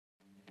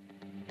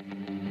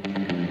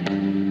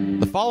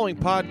The following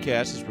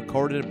podcast is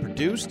recorded and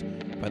produced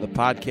by the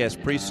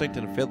Podcast Precinct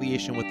in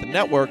affiliation with the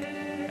network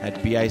at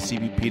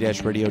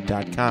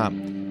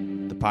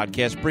bicbp-radio.com. The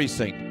Podcast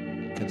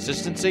Precinct.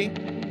 Consistency,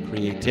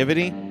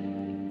 creativity,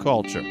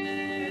 culture.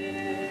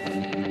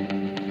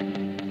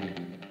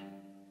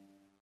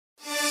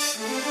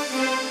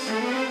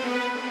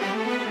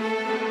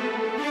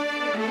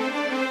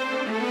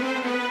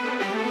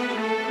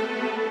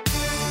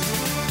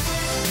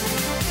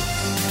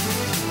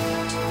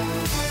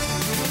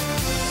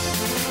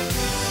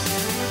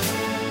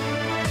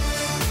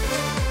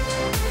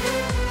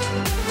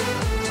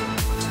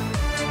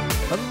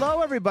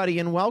 Hello, everybody,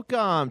 and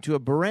welcome to a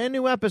brand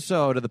new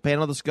episode of the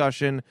Panel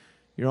Discussion,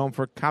 your home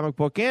for comic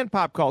book and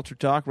pop culture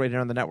talk, right here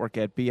on the network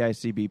at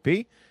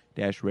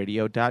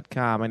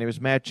bicbp-radio.com. My name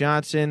is Matt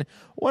Johnson,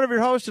 one of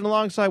your hosts, and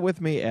alongside with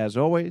me, as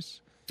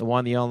always, the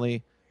one, the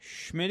only...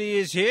 Schmitty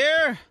is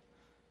here,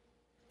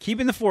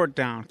 keeping the fort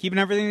down, keeping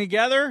everything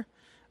together.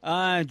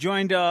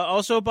 Joined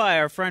also by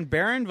our friend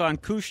Baron von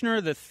Kushner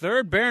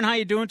III. Baron, how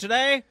you doing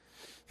today?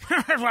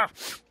 I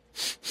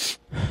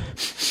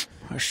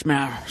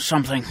smell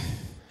something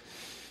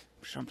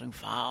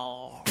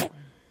foul.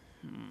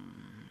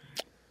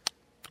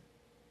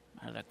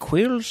 Are there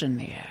quills in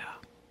the air?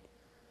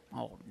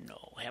 Oh, no,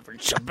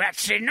 heavens to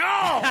Betsy, no!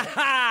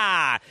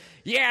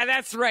 Yeah,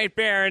 that's right,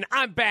 Baron.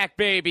 I'm back,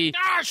 baby.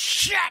 Ah,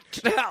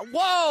 shit!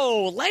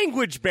 Whoa,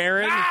 language,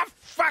 Baron. Ah,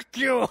 fuck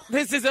you!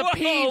 This is a Whoa,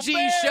 PG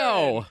Baron.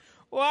 show.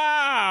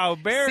 Wow,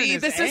 Baron See,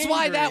 is this is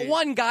why that angry.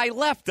 one guy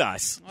left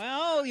us.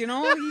 Well, you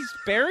know,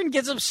 Baron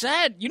gets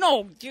upset. You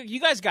know, you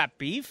guys got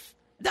beef.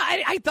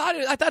 I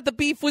thought the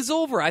beef was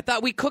over. I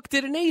thought we cooked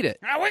it and ate it.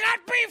 Now, we got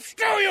beef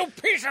stew, you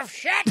piece of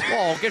shit!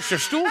 Oh, get your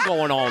stool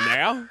going on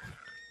there.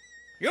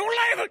 You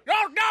leave it!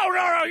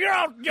 No, you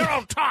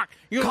don't talk!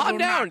 You Calm do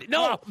down. not.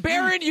 No, Oh.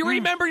 Baron, you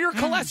remember your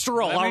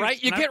cholesterol, Let all me-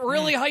 right? You get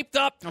really hyped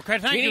up. Okay,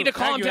 thank You you. need to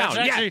calm Thank you. down.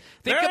 That's Yeah, actually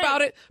think very-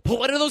 about it. Put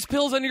one of those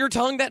pills under your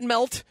tongue that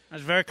melt.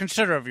 That's very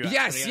considerate of you.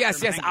 Yes.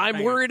 Thank you, I'm thank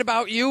you. worried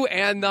about you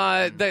and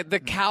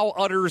the cow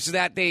udders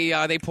that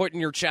they put in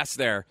your chest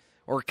there,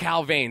 or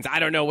cow veins. I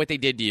don't know what they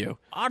did to you.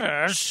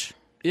 Others,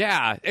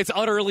 Yeah, it's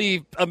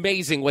utterly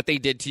amazing what they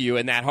did to you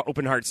in that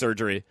open heart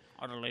surgery.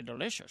 utterly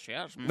delicious,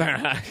 yes.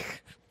 Yeah.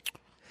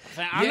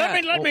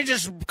 Let me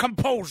just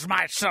compose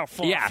myself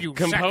for Yeah, a few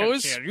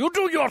compose? seconds here. You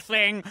do your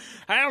thing.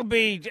 I'll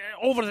be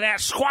over there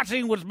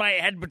squatting with my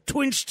head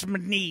betwixt my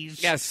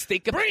knees. Yes,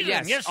 think about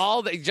Breathing, yes.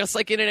 all just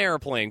like in an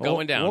airplane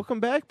going down. Welcome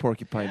back,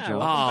 Porcupine Joe.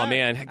 Oh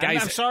man,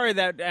 guys, I'm sorry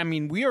that,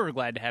 we are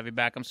glad to have you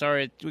back. I'm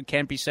sorry it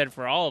can't be said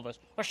for all of us.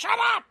 Well, shut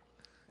up!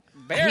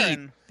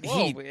 Baron.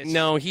 Whoa,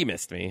 it's- he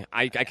missed me.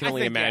 I can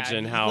only think,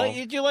 imagine yeah, how.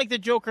 you like the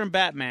Joker and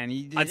Batman.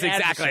 That's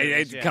exactly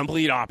adversaries, it's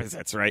complete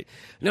opposites, right?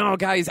 No,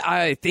 guys,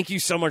 I thank you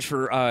so much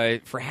for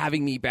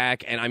having me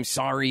back, and I'm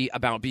sorry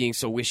about being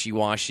so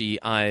wishy-washy.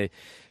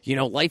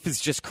 Life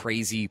is just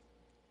crazy.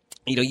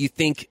 You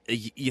think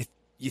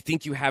you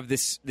think you have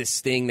this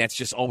thing that's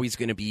just always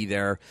going to be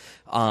there,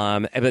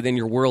 but then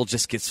your world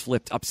just gets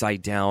flipped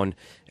upside down,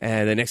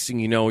 and the next thing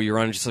you know, you're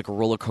on just like a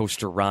roller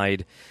coaster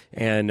ride.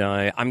 And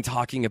I'm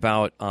talking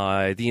about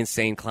the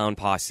Insane Clown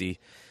Posse.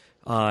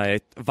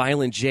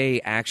 Violent J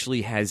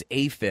actually has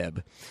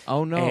AFib.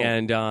 Oh, no.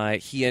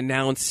 And he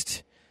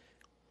announced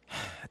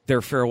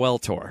their farewell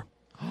tour.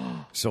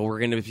 So we're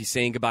going to be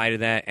saying goodbye to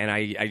that, and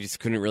I just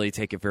couldn't really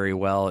take it very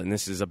well, and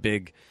this is a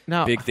big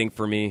thing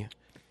for me.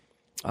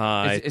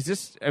 Is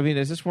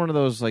this one of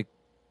those, like,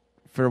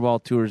 farewell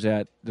tours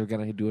that they're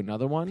going to do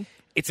another one?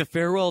 It's a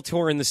farewell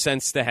tour in the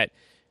sense that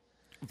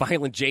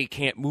Violent J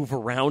can't move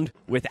around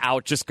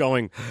without just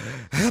going.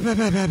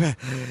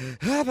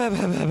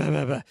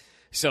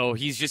 So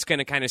he's just going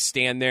to kind of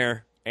stand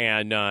there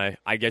and I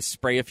guess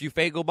spray a few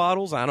Faygo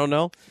bottles. I don't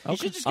know. You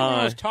should just get one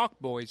of those talk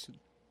boys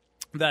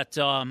that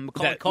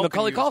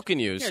Macaulay Culkin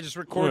used. Yeah, just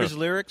record his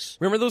lyrics.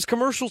 Remember those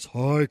commercials?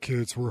 Hi,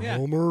 kids, we're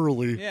home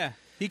early. Yeah.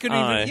 He could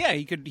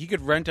even he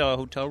could rent a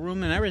hotel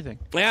room and everything.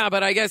 Yeah,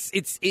 but I guess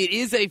it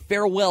is a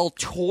farewell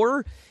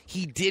tour.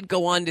 He did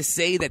go on to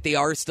say that they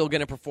are still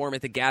going to perform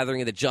at the Gathering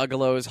of the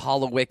Juggalos,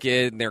 Hall of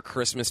Wicked, and their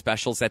Christmas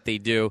specials that they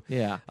do.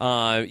 Yeah.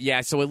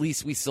 So at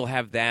least we still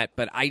have that,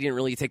 but I didn't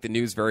really take the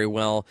news very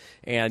well.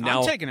 And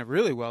now I'm taking it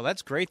really well.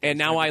 That's great. And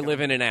now I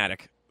live in an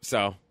attic,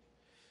 so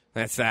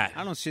that's that.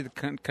 I don't see the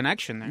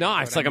connection there. No,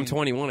 it's like I'm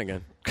 21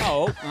 again.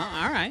 Oh,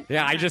 all right.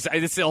 Yeah,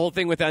 it's the whole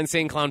thing with the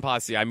Insane Clown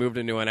Posse. I moved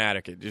into an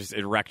attic.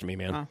 It wrecked me,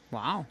 man.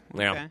 Wow.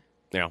 Yeah. Okay.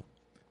 Yeah.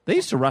 They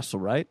used to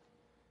wrestle, right?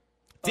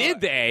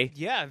 Did they?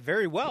 Yeah,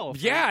 very well.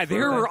 Yeah, they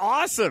were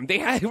awesome. They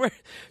had,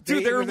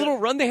 their little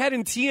run they had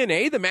in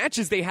TNA, the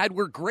matches they had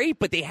were great,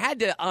 but they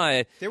had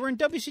to. They were in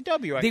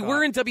WCW. They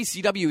were in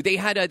WCW. They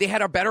had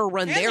a better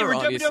run and there, they were in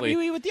obviously.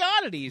 WWE with the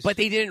oddities. But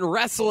they didn't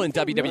wrestle in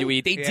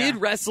WWE. They did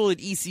wrestle at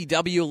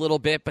ECW a little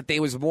bit, but they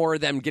was more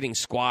them getting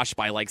squashed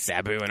by like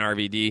Sabu and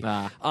RVD.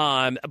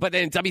 But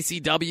then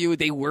WCW,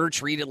 they were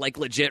treated like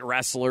legit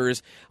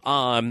wrestlers.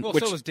 So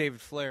was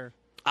David Flair.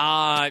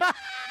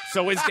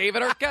 So was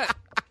David Arquette.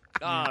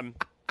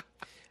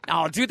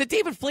 Oh, dude, the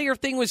David Flair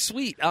thing was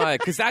sweet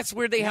because that's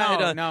where they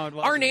had no, it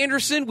wasn't. Arn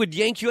Anderson would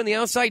yank you on the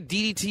outside,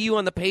 DDT you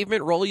on the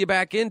pavement, roll you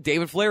back in.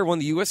 David Flair won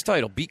the U.S.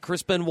 title, beat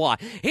Chris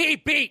Benoit. He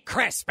beat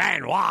Chris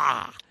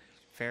Benoit.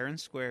 Fair and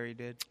square, he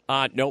did.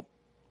 Nope.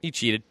 He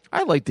cheated.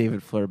 I liked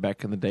David Flair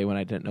back in the day when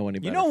I didn't know any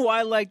better. You know who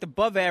I liked?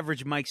 Above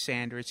average Mike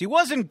Sanders. He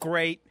wasn't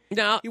great.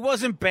 No. He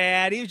wasn't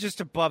bad. He was just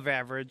above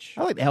average.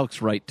 I liked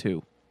Alex Wright,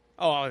 too.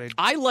 Oh,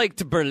 I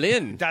liked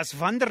Berlin. Das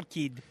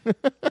Wunderkid.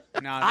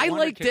 No, I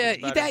liked that,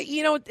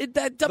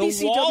 that WCW.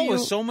 The Wall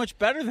was so much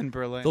better than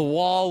Berlin. The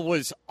Wall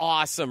was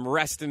awesome.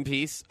 Rest in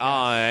peace.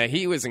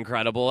 He was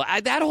incredible.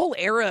 That whole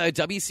era of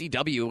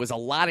WCW was a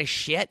lot of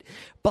shit.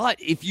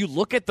 But if you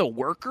look at the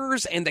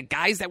workers and the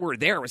guys that were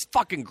there, it was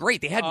fucking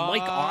great. They had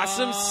Mike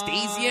Awesome,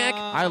 Stasiak.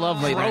 I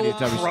love late 90s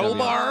WCW.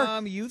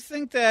 Crowbar. You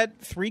think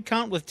that 3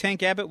 count with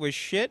Tank Abbott was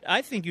shit?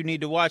 I think you need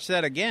to watch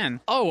that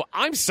again. Oh,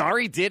 I'm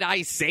sorry. Did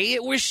I say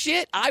it was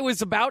shit? I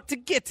was about to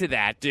get to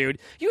that, dude.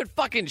 You had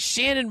fucking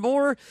Shannon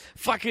Moore,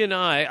 fucking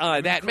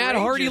that Matt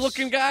Hardy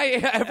looking guy,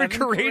 Evan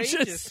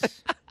Courageous.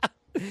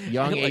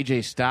 Young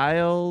AJ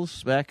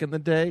Styles back in the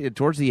day,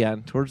 towards the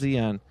end.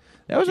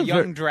 That was The a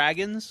Young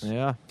Dragons.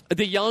 Yeah.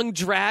 The Young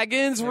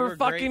Dragons were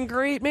fucking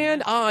great,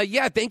 man.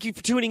 Yeah, thank you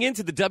for tuning in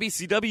to the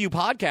WCW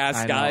podcast,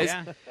 I know. guys.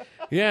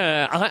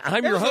 Yeah,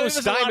 I'm your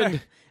host,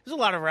 Diamond. There's a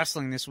lot of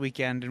wrestling this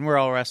weekend, and we're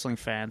all wrestling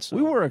fans. So.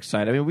 We were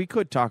excited. I mean, we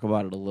could talk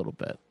about it a little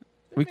bit.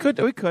 We could.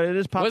 It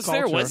is pop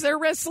culture. Was there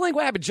wrestling?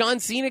 What happened? John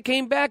Cena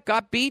came back,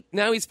 got beat.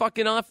 Now he's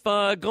fucking off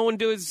going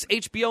to his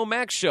HBO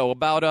Max show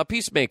about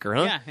Peacemaker,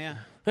 huh? Yeah. Yeah,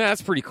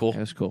 that's pretty cool.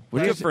 That was cool.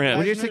 Good for him.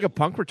 What do you think of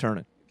Punk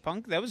returning?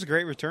 Punk, that was a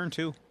great return,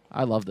 too.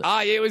 I loved it.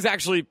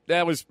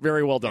 That was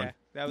very well done. Yeah,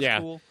 that was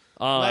cool.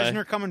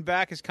 Lesnar coming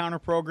back, his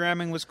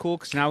counter-programming was cool,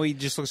 because now he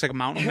just looks like a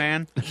mountain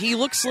man. He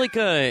looks like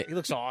He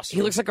looks awesome.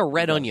 He looks like a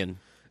red onion.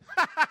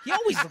 He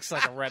always looks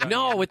like a red onion.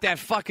 No, with that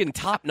fucking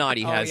top knot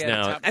he has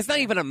now. That's not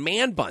even a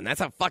man bun.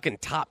 That's a fucking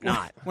top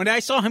knot. When I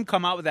saw him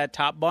come out with that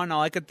top bun,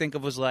 all I could think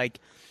of was like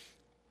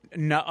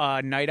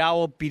Night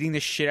Owl beating the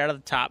shit out of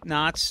the top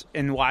knots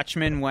in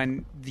Watchmen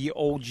when the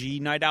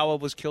OG Night Owl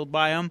was killed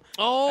by him.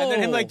 Oh. And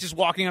then him like just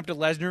walking up to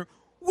Lesnar,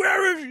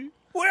 where is he?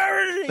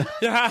 Where is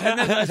he? And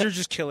then Lesnar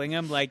just killing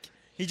him. Like,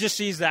 he just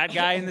sees that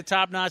guy in the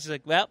top knots. He's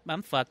like, well,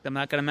 I'm fucked. I'm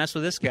not going to mess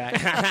with this guy.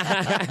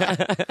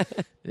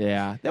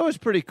 Yeah, that was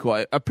pretty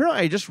cool.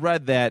 Apparently, I just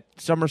read that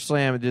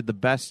SummerSlam had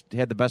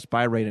the best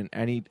buy rate in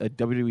any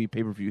WWE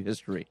pay-per-view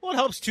history. Well, it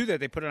helps, too, that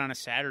they put it on a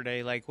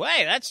Saturday. Like,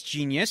 hey, that's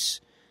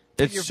genius.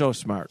 It's so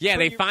smart. Yeah,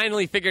 they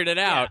finally figured it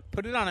out. Yeah,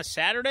 put it on a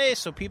Saturday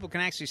so people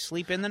can actually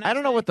sleep in the night. I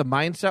don't know what the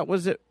mindset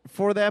was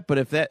for that, but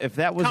if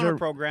that was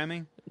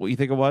counter-programming. What you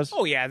think it was?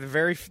 Oh, yeah,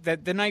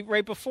 the night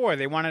right before.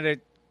 They wanted to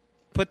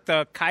put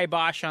the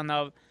kibosh on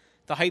the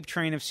hype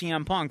train of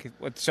CM Punk.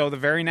 So the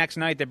very next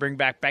night, they bring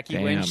back Becky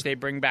Lynch. They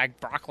bring back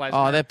Brock Lesnar.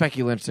 Oh, that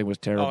Becky Lynch thing was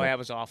terrible. Oh, that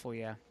was awful,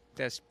 yeah.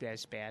 That's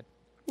bad.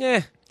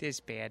 Yeah. That's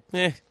bad.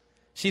 Yeah.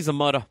 She's a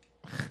mudder.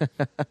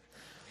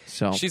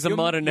 So She's a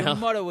mudder now. Your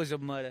mother was a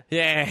mother.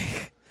 Yeah.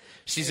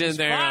 She's in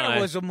there. His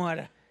father was a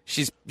mother.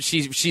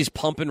 She's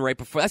pumping right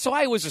before. That's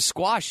why it was a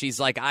squash. She's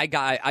like,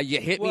 you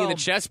hit me in the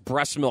chest,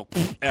 breast milk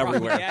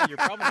everywhere. Yeah, you're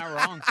probably not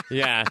wrong.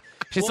 Yeah.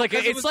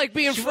 It's like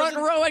being front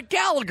row at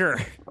Gallagher.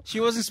 She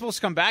wasn't supposed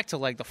to come back till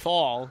like the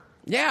fall.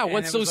 Yeah, And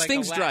once it was those like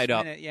things the dried last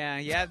up. minute.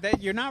 Yeah,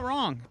 you're not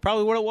wrong.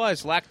 Probably what it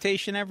was.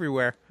 Lactation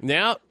everywhere.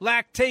 Yeah.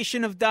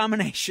 Lactation of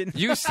domination.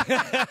 You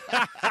start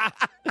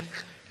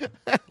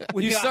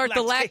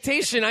the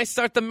lactation, I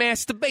start the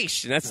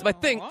masturbation. That's my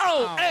thing.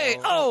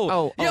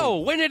 Yo,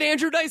 when did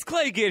Andrew Dice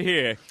Clay get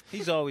here?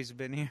 He's always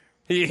been here.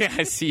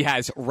 Yes, he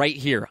has. Right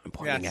here. I'm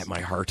pointing Yes. at my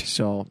heart.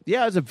 So,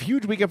 yeah, it was a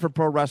huge weekend for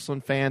pro wrestling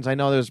fans. I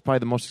know that was probably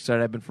the most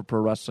excited I've been for pro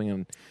wrestling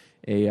in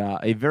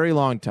a very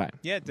long time.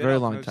 Yeah, it did. Very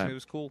long time. It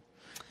was cool.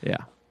 Yeah.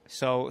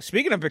 So,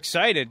 speaking of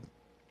excited,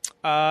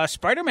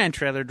 Spider-Man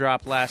trailer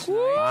dropped last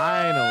night.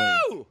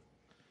 Finally.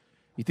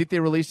 You think they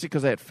released it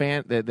because that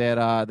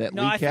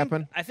leak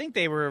happened? I think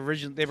they were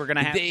originally they were going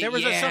to have. There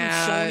was some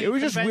Sony It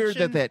was just weird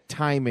convention. that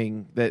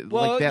timing late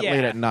yeah.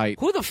 at night.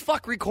 Who the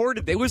fuck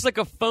recorded? It was like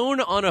a phone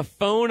on a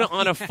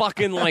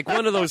fucking like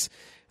one of those.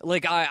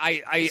 Like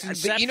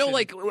you know,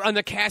 like on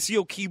the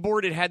Casio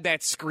keyboard, it had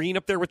that screen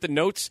up there with the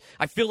notes.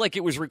 I feel like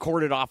it was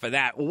recorded off of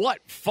that. What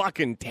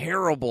fucking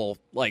terrible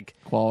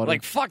quality.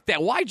 Like fuck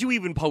that. Why'd you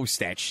even post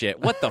that shit?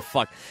 What the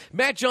fuck?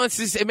 Matt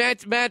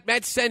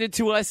sent it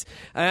to us,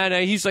 and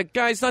he's like,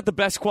 guys, not the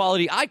best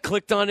quality. I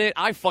clicked on it.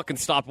 I fucking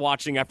stopped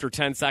watching after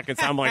 10 seconds.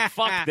 I'm like,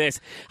 fuck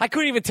this. I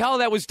couldn't even tell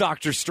that was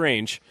Doctor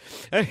Strange.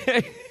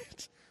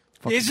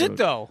 Is it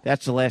though?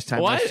 That's the last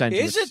time What? I sent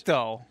Is it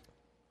though?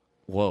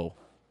 Whoa.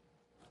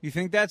 You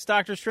think that's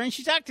Doctor Strange?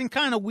 He's acting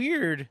kind of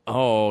weird.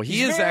 Oh,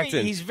 he's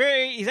acting.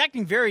 He's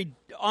acting very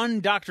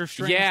un-Doctor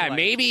Strange. Yeah,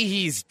 maybe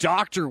he's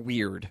Doctor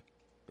Weird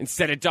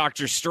instead of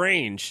Doctor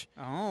Strange.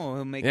 Oh,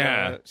 he'll make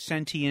Yeah. a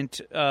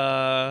sentient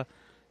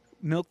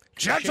milk.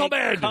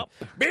 Gentlemen, cup.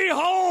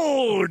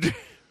 behold!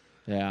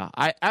 Yeah,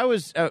 I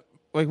was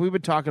like we've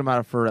been talking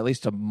about it for at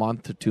least a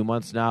month to 2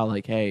 months now.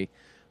 Like, hey,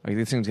 like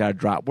this thing's got to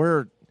drop.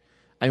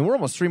 I mean, we're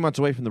almost 3 months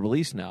away from the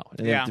release now.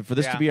 And Yeah, for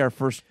this yeah. to be our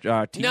first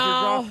teaser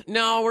drop.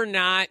 No, we're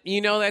not. You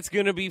know that's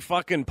going to be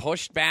fucking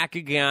pushed back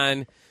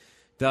again.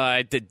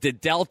 The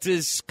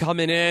Delta's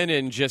coming in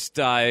and just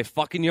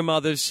fucking your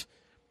mothers.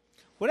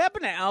 What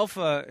happened to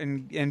Alpha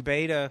and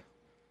Beta?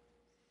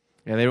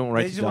 Yeah, they don't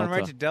write They to just went Delta.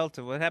 right to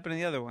Delta. What happened to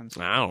the other ones?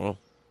 I don't know.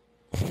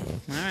 All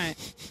right.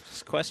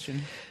 Just a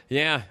question.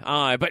 Yeah,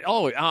 but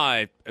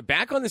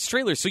back on this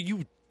trailer. So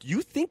you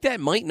think that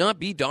might not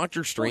be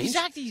Doctor Strange?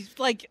 Exactly.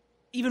 Like,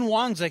 even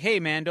Wong's like, hey,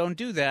 man, don't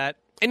do that.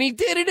 And he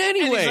did it And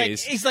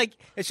anyways. he's like,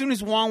 as soon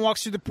as Wong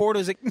walks through the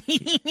portal, he's like,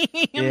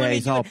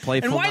 he's all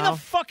playful And why now. the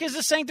fuck is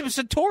the Sanctum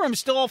Sanctorum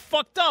still all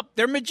fucked up?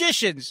 They're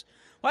magicians.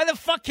 Why the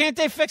fuck can't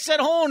they fix that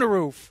hole in the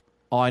roof?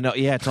 Oh, I know.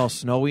 Yeah, it's all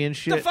snowy and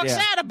shit. The fuck's yeah.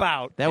 that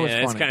about? That was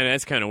yeah, funny.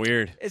 that's kind of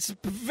weird. It's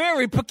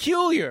very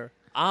peculiar.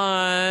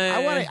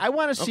 I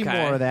want to see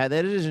okay. more of that.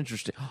 That is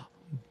interesting.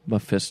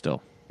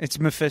 Mephisto. It's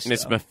Mephisto.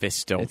 It's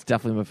Mephisto. It's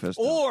definitely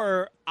Mephisto.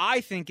 Or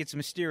I think it's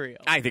Mysterio.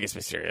 I think it's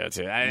Mysterio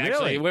too. Really?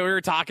 Actually, when we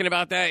were talking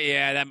about that,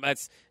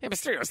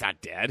 Mysterio's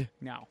not dead.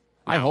 No.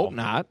 I hope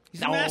not.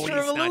 He's the No, master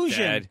he's of not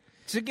illusion. dead.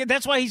 So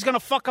that's why he's going to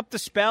fuck up the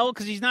spell,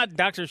 because he's not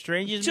Doctor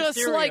Strange. He's Just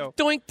Mysterio. like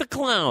Doink the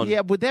Clown.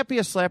 Yeah, would that be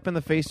a slap in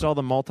the face to all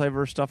the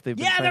multiverse stuff they've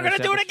been Yeah, they're trying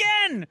going to do it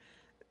establish? again.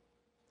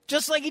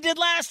 Just like he did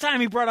last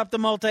time he brought up the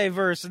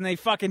multiverse and they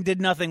fucking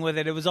did nothing with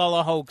it. It was all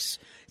a hoax.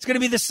 It's going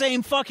to be the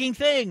same fucking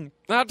thing.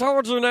 I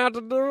told you not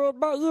to do it,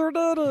 but you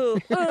did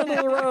it.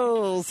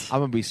 Anyways. I'm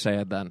going to be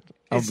sad then.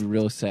 I'm going to be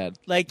real sad.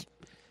 Like,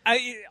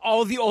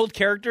 all the old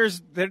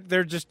characters,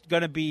 they're just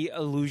going to be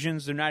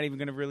illusions. They're not even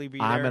going to really be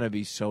there. I'm going to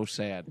be so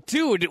sad.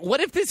 Dude, what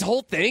if this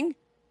whole thing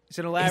It's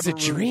an is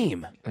elaborate a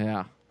dream?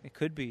 Yeah. It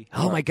could be.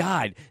 Oh my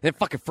god! Then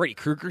fucking Freddy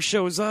Krueger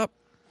shows up,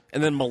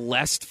 and then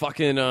molest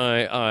fucking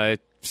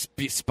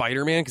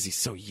Spider-Man because he's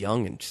so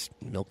young and just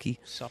milky.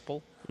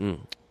 Supple.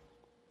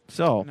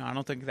 So, No, I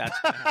don't think that's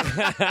going to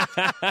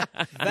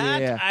happen.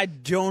 That Yeah. I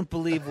don't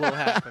believe will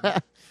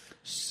happen.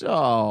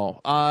 so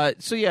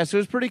it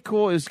was pretty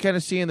cool. It was kind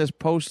of seeing this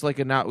post like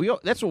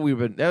that's what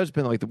that has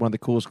been like one of the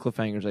coolest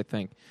cliffhangers, I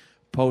think.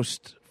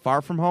 Post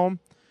Far From Home,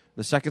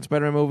 the second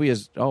Spider-Man movie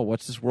is,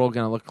 what's this world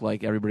going to look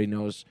like? Everybody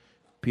knows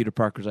Peter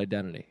Parker's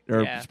identity,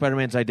 or Yeah.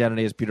 Spider-Man's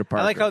identity is Peter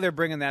Parker. I like how they're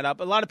bringing that up.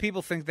 A lot of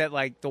people think that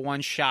like the one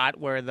shot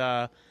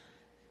where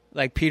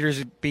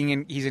Peter's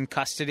he's in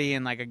custody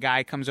and like a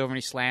guy comes over and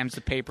he slams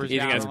the papers You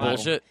down. think that's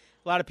bullshit?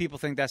 A lot of people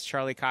think that's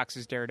Charlie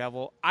Cox's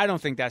Daredevil. I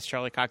don't think that's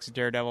Charlie Cox's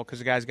Daredevil because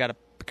the guy's got a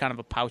kind of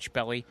a pouch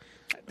belly.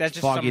 That's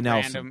just Foggy some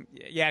Nelson. random.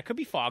 Yeah, it could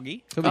be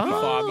Foggy. Could be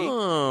Foggy.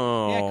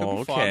 Oh, Yeah, it could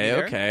be foggy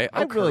there. okay.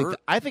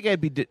 I think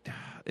I'd be.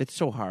 It's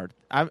so hard.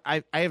 I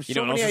have You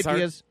so know what many else is hard?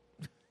 ideas.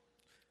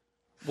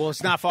 Well,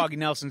 it's not Foggy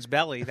Nelson's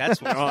belly. That's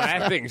what. Oh,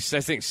 that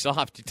thing's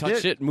soft. You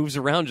touch Dude. it, moves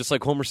around just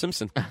like Homer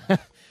Simpson.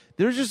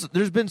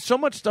 There's been so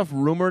much stuff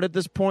rumored at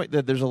this point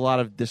that there's a lot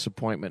of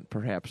disappointment,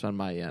 perhaps, on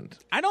my end.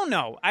 I don't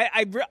know.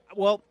 I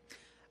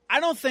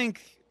don't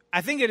think.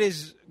 I think it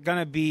is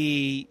gonna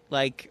be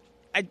like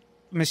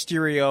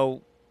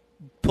Mysterio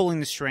pulling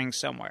the strings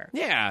somewhere.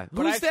 Yeah.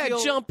 But Who's I that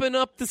feel- jumping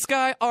up the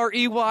sky?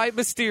 R-E-Y,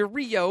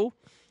 Mysterio.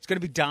 It's gonna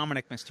be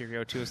Dominic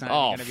Mysterio too. It's not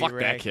Oh, gonna fuck be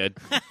Ray. that kid.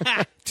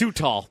 Too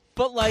tall.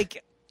 But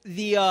like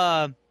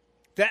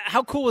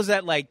how cool is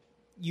that? Like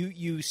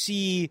you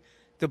see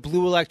the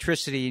blue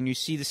electricity and you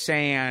see the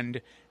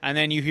sand, and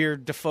then you hear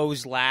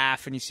Defoe's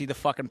laugh and you see the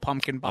fucking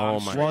pumpkin bomb. Oh,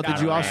 my straight Well, out did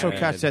of you it. also man.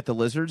 catch that the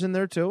lizards in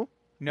there too?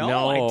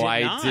 No,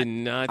 I did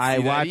not. see I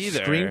that watched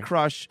either. Screen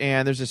Crush,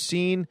 and there's a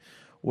scene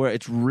where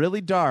it's really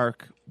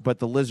dark, but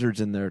the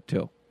lizard's in there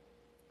too.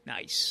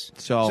 Nice.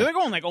 So they're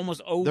going like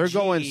almost OG. They're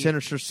going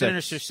Sinister Six.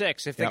 Sinister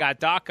Six. If they Yep. got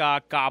Doc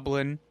Ock,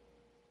 Goblin,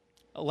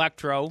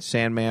 Electro,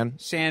 Sandman.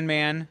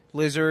 Sandman,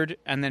 Lizard,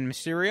 and then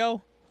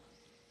Mysterio.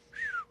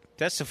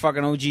 That's the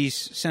fucking OG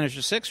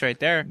Sinister Six right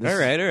there. All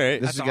right.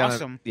 This That's is gonna,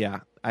 awesome. Yeah,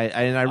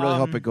 I really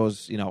hope it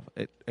goes,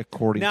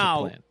 according to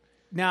plan.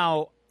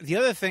 Now, the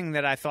other thing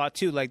that I thought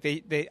too, like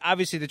they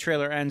obviously the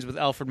trailer ends with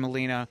Alfred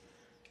Molina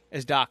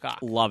as Doc Ock.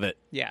 Love it.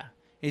 Yeah,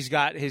 he's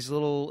got his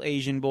little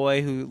Asian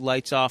boy who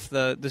lights off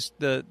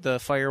the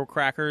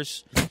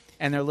firecrackers,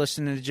 and they're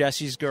listening to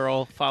Jesse's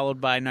Girl,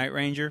 followed by Night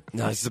Ranger.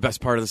 No, this is the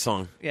best part of the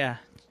song. Yeah,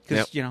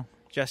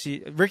 because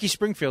Ricky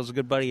Springfield's a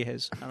good buddy of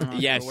his. I don't know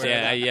if Yes, you're aware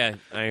of that. yeah.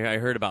 I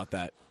heard about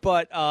that.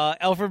 But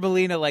Alfred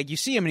Molina, like you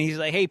see him and he's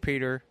like, "Hey,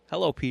 Peter,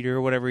 hello, Peter,"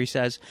 or whatever he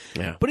says.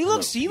 Yeah. But he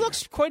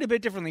looks quite a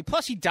bit differently.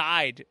 Plus, he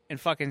died in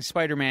fucking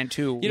Spider-Man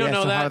 2. You don't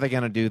know so that? how are they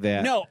going to do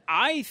that? No,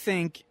 I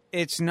think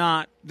it's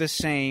not the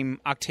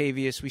same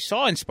Octavius we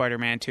saw in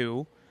Spider-Man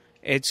 2.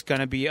 It's going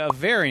to be a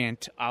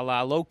variant a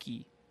la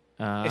Loki.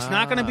 It's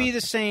not going to be the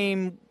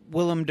same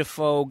Willem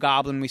Dafoe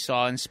Goblin we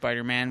saw in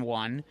Spider-Man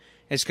 1.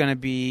 It's going to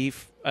be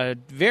a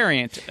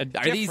variant.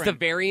 Are these the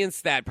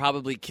variants that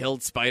probably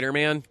killed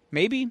Spider-Man?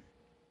 Maybe.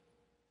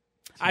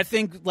 I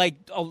think like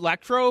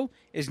Electro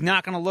is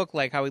not going to look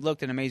like how he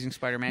looked in Amazing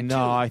Spider-Man 2.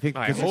 No, I think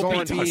I because hope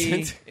it's he going to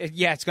be. doesn't.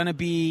 Yeah, it's going to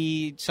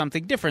be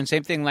something different.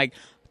 Same thing like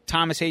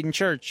Thomas Hayden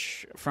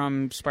Church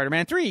from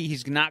Spider-Man 3.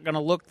 He's not going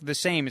to look the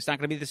same. It's not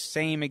going to be the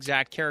same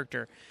exact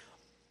character.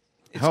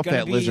 I hope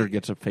that lizard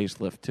gets a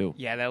facelift too.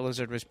 Yeah, that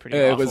lizard was pretty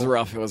It awful. was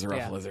rough. It was a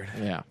rough lizard.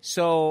 Yeah.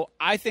 So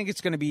I think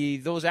it's going to be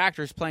those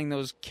actors playing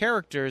those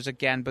characters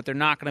again, but they're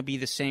not going to be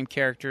the same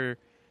character.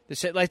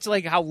 It's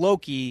like how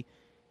Loki,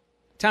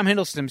 Tom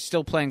Hiddleston's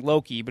still playing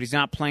Loki, but he's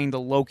not playing the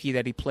Loki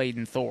that he played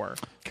in Thor.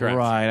 Correct.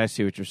 Right, I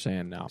see what you're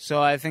saying now.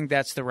 So I think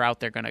that's the route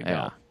they're going to go.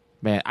 Yeah.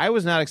 Man, I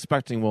was not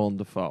expecting Willem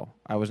Dafoe.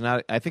 I was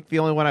not. I think the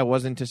only one I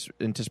was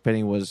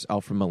anticipating was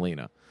Alfred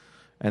Molina,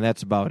 and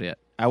that's about it.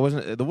 I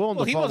wasn't the Willem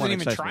Well, Dafoe. he wasn't one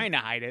even excites me. trying to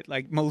hide it.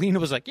 Like Molina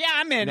was like, "Yeah,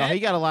 I'm in No, it." he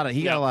got a lot of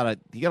heat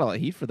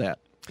for that.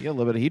 He got a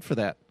little bit of heat for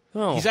that.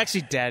 Oh. He's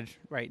actually dead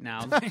right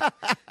now.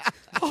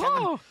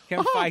 Kevin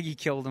Feige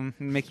killed him.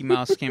 And Mickey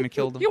Mouse came and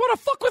killed him. You want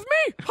to fuck with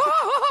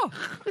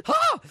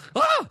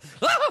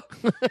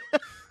me?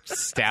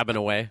 Just stabbing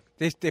away.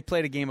 They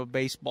played a game of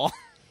baseball.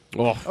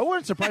 Oh. Oh,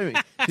 wouldn't surprise me.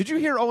 Did you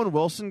hear Owen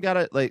Wilson got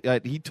it?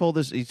 Like he told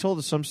us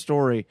some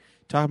story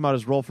talking about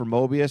his role for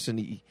Mobius, and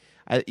he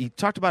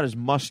talked about his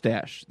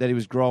mustache that he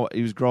was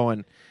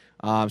growing.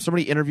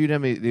 Somebody interviewed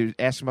him. They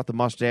asked him about the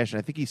mustache, and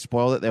I think he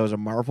spoiled it. That was a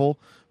Marvel,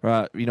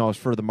 it was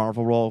for the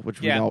Marvel role,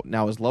 which we know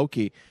now is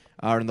Loki,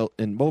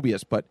 in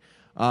Mobius. But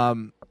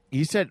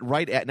he said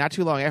not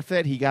too long after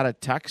that, he got a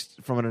text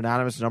from an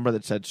anonymous number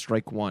that said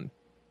 "strike one."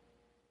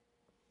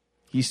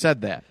 He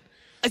said that.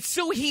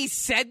 So he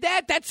said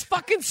that? That's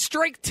fucking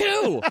strike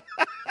two.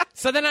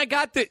 So then I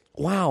got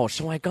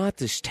so I got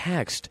this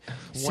text.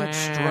 Said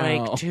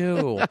strike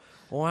two.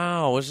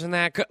 Wow, isn't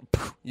that good?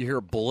 You hear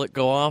a bullet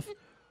go off?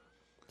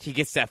 He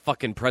gets that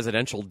fucking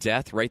presidential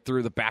death right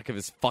through the back of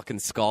his fucking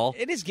skull.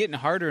 It is getting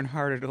harder and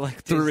harder to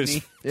like Through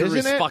Disney. his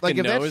Isn't it? fucking Like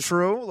if nose. that's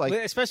true, like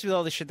Especially with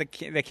all the shit that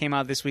came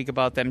out this week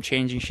about them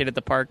changing shit at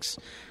the parks.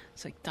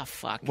 It's like, the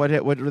fuck? what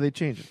were they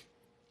changing?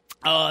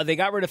 They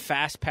got rid of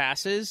fast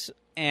passes,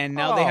 and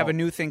now they have a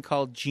new thing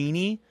called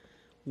Genie,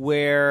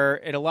 where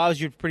it allows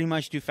you to pretty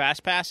much do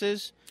fast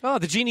passes. Oh,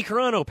 the Genie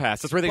Carano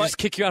pass. That's where they just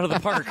kick you out of the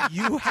park.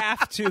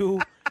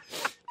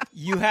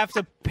 You have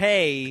to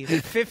pay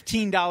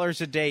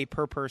 $15 a day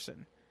per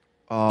person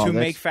to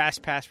make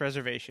fast pass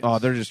reservations. Oh,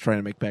 they're just trying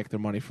to make back their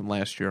money from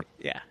last year.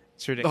 Yeah,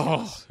 it's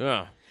ridiculous.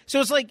 Yeah.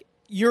 So it's like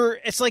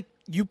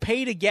you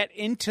pay to get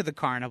into the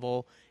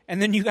carnival,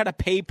 and then you got to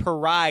pay per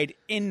ride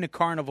in the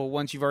carnival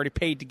once you've already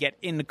paid to get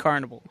in the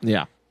carnival.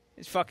 Yeah.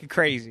 It's fucking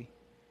crazy.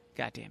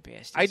 Goddamn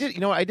bastards.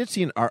 I did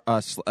see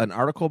an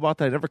article about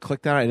that. I never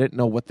clicked on it. I didn't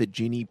know what the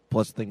Genie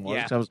Plus thing was.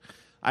 Yeah. So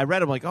I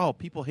read them like, oh,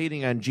 people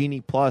hating on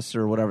Genie Plus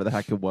or whatever the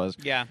heck it was.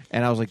 Yeah.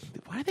 And I was like,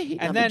 why are they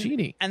hating on the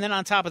Genie? And then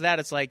on top of that,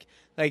 it's like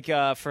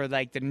for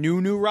like the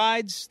new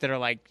rides that are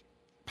like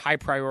high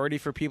priority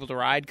for people to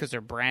ride because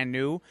they're brand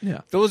new.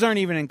 Yeah. Those aren't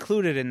even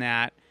included in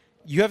that.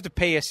 You have to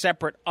pay a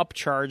separate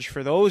upcharge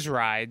for those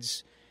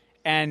rides,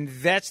 and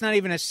that's not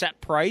even a set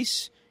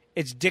price.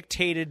 It's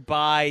dictated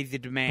by the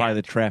demand. By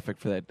the traffic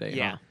for that day.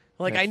 Yeah. Huh?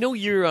 Like, I know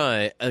you're,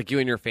 like, you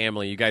and your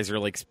family, you guys are,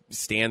 like,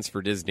 stands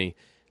for Disney.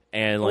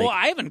 And, like, Well,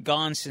 I haven't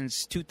gone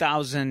since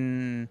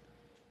 2000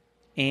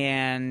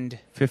 and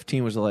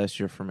 15 was the last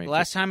year for me. the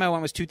last time I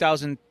went was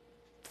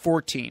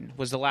 2014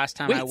 was the last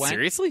time I wait, went.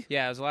 seriously?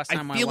 Yeah, it was the last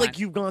time I feel went. like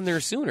you've gone there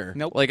sooner.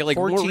 Nope. Like 14,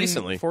 more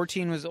recently.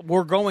 14 was.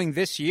 We're going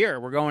this year.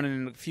 We're going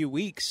in a few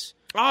weeks.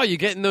 Oh, you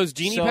getting those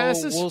Genie so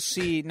passes? We'll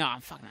see. No,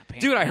 I'm fucking not paying.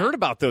 Dude, for I that. heard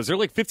about those. They're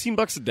like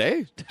 $15 a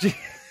day.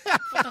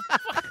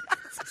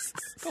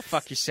 Go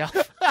fuck yourself,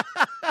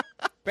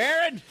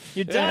 Baron.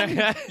 You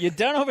done? You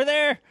done over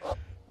there?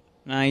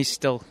 Nah, he's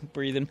still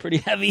breathing pretty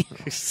heavy.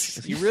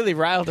 You really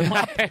riled him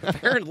up.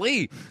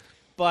 Apparently.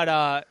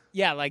 But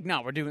yeah, like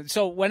no, we're doing.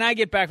 So when I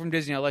get back from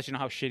Disney, I'll let you know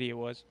how shitty it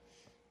was.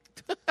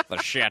 The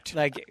shit.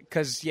 Like,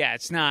 because yeah,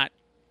 it's not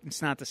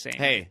the same.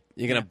 Hey,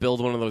 you going to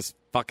build one of those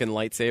fucking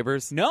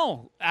lightsabers?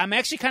 No, I'm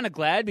actually kind of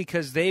glad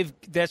because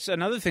that's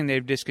another thing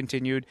they've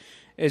discontinued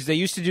is they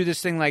used to do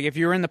this thing like if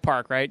you're in the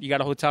park, right? You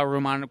got a hotel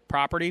room on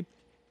property,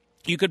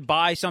 you could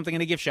buy something in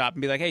a gift shop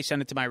and be like, hey,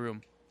 send it to my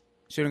room.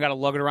 So you don't got to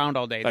lug it around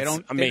all day. That's they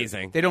don't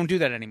amazing. They don't do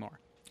that anymore.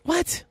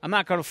 What? I'm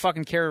not going to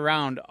fucking carry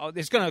around.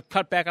 It's going to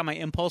cut back on my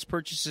impulse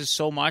purchases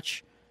so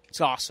much.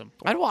 It's awesome.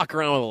 I'd walk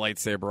around with a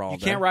lightsaber all You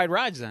day. can't ride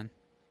rides then.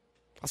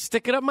 I'll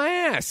stick it up my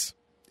ass.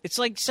 It's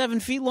like 7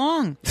 feet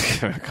long.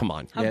 Come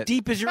on. How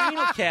deep is your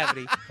anal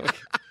cavity?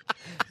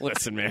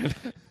 Listen, man.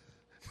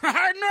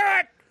 Hard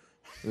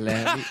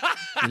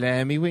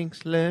Lammy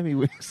winks, lammy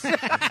winks.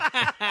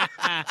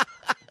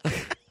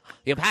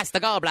 You passed the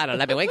gallbladder,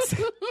 Levy Winks.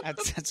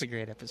 That's a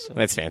great episode.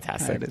 That's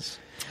fantastic. That is.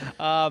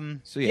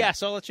 So Yeah,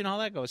 so I'll let you know how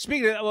that goes.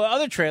 Speaking of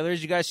other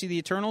trailers, you guys see the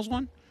Eternals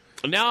one?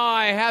 No,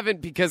 I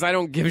haven't because I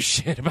don't give a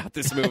shit about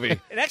this movie.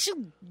 It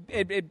actually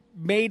it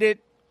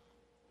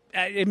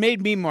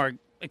made me more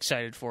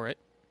excited for it.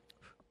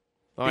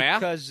 Oh, yeah?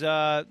 Because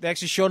they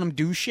actually showed them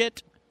do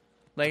shit.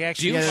 Like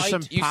actually there's fight.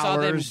 some You saw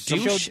them powers. do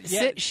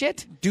Yeah.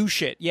 shit? Do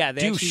shit. Yeah,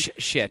 they Do actually,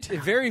 shit.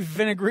 very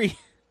vinegary.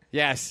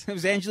 Yes. It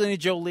was Angelina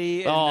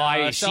Jolie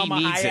and she Salma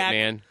needs Hayek it,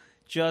 man.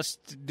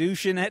 just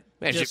douching it.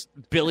 Man, just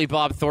Billy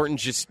Bob Thornton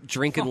just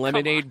drinking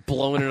lemonade,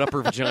 blowing it up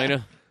her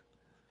vagina.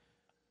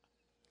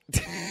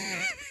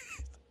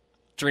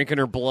 Drinking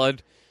her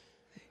blood.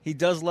 He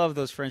does love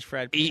those French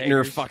fried potatoes.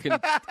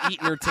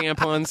 eating her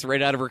tampons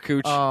right out of her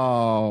cooch.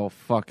 Oh,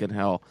 fucking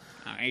hell.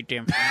 I ate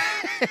them.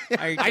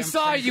 I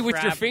saw you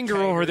with your finger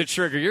over the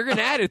trigger. You're going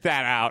to edit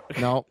that out.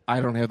 No, I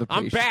don't have the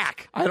patience. I'm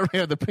back. I don't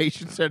have the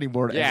patience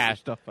anymore to edit Yeah. this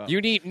stuff out.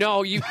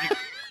 You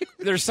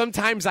there's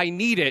sometimes I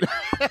need it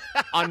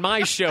on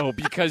my show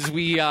because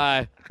we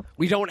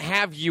don't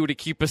have you to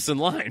keep us in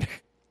line.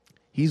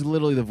 He's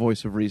literally the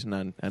voice of reason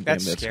on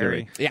That's Damn,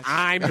 scary. Yeah,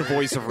 I'm the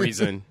voice of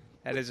reason.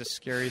 That is a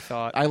scary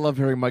thought. I love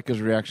hearing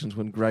Micah's reactions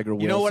when Greg or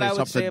Will know what say I would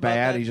something say about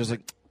bad. that? He's just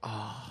like,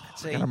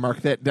 Say, gotta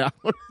mark that down.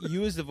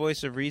 you as the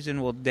voice of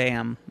reason, well,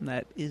 damn,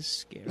 that is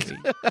scary.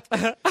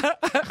 That's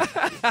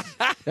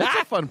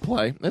a fun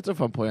play. That's a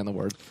fun play on the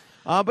word.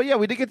 But yeah,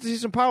 we did get to see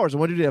some powers. And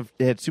what did you have?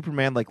 It had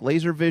Superman like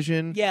laser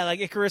vision. Yeah, like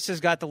Icarus has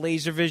got the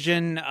laser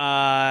vision.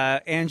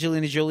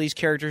 Angelina Jolie's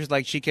character is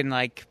like she can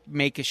like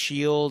make a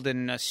shield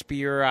and a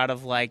spear out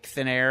of like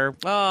thin air.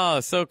 Oh,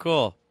 so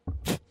cool.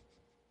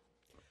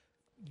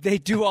 They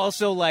do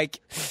also like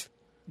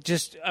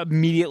just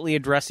immediately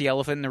address the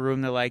elephant in the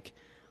room. They're like,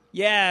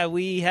 "Yeah,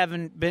 we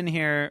haven't been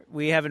here.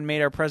 We haven't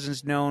made our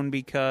presence known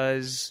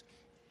because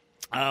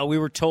we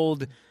were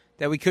told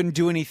that we couldn't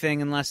do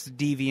anything unless the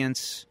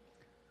deviants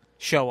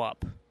show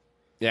up."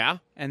 Yeah?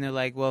 And they're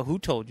like, "Well, who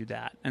told you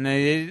that?" And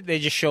they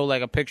just show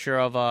like a picture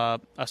of a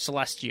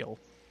celestial.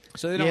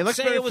 So they Yeah, it don't looks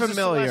say very it was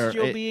familiar. a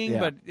celestial It- being, yeah.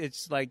 but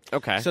it's like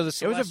Okay. So the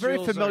It was a very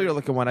Celestials familiar are-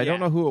 looking one. I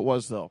don't yeah. know who it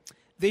was though.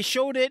 They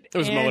showed it. It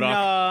was in,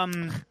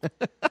 MODOK.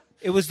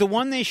 it was the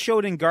one they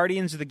showed in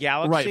Guardians of the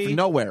Galaxy. Right, from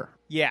nowhere.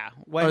 Yeah.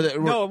 When, Or the-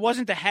 no, it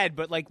wasn't the head,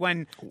 but like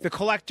when the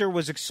Collector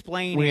was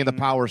explaining We had the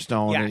Power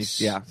Stone. And Yes.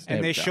 he's, yeah,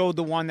 and they yeah. showed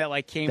the one that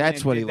like came That's in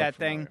and what did he that looked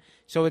thing. familiar.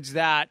 So it's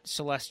that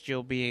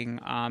celestial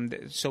being.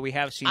 So we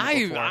have seen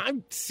it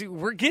before.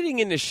 We're getting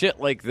into shit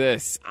like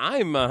this.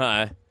 I'm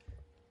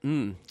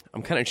kind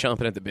of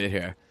chomping at the bit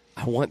here.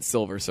 I want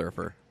Silver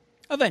Surfer.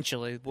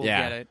 Eventually, we'll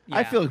Yeah. get it.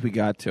 I Yeah. feel like we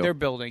got to. they're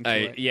building to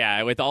it.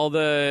 Yeah, with all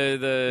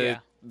the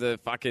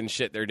fucking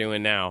shit they're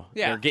doing now.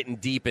 Yeah. They're getting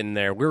deep in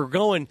there. We're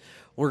going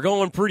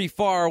pretty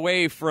far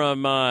away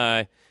from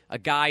a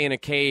guy in a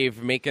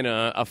cave making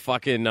a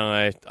fucking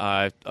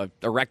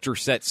erector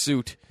set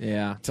suit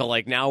Yeah. to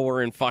like now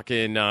we're in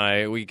fucking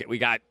we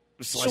got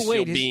celestial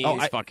wait, his- beings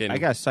I fucking.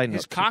 got a side note.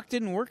 His cock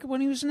didn't work when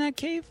he was in that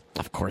cave.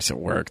 Of course it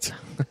worked.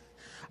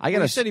 I got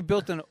You a said he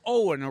built an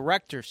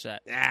erector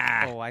set.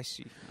 Ah. Oh, I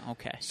see.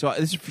 Okay. So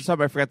this is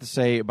something I forgot to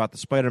say about the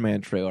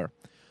Spider-Man trailer.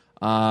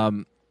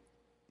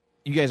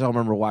 You guys all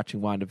remember watching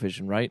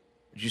WandaVision, right?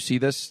 Did you see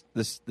this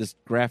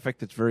graphic?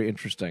 That's very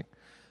interesting.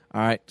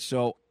 All right,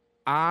 so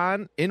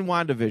in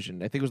WandaVision,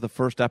 I think it was the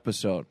first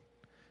episode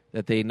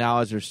that they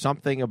acknowledged there's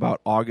something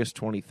about August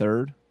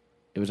 23rd.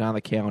 It was on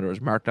the calendar. It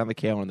was marked on the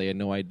calendar. They had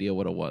no idea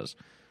what it was.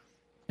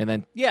 And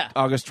then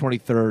August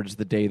 23rd is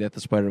the day that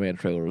the Spider-Man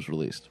trailer was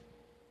released.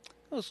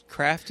 Those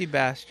crafty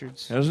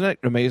bastards. Isn't it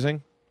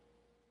amazing?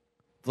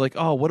 Like,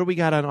 oh, what do we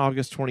got on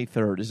August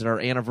 23rd? Is it our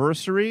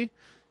anniversary?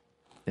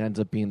 It ends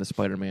up being the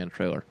Spider-Man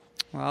trailer.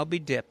 Well, I'll be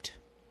dipped.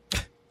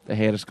 They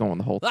had us going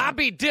the whole time. I'll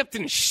be dipped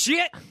in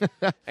shit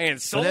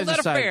and sold But that was at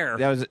a side- fair.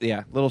 That was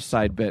little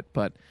side bit,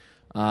 but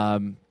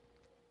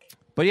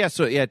yeah.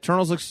 So yeah,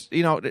 Eternals looks.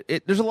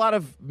 There's a lot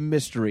of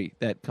mystery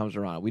that comes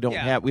around. We don't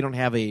have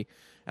a.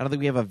 I don't think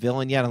we have a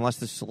villain yet, unless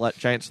the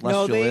giant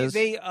celestial No, is.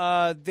 they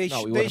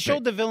wouldn't showed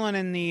pick. the villain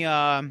in the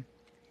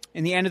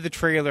end of the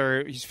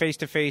trailer. He's face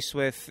to face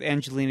with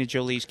Angelina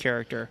Jolie's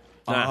character,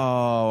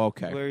 Oh,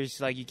 okay. where he's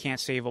like, "You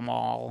can't save them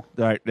all."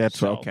 All right, that's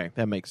So- okay.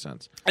 That makes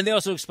sense. And they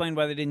also explained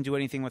why they didn't do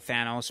anything with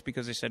Thanos,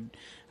 because they said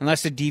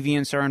unless the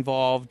deviants are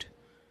involved,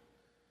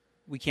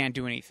 we can't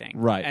do anything.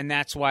 Right. And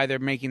that's why they're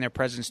making their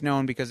presence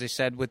known, because they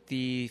said with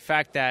the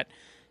fact that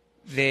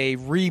they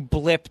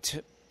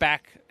re-blipped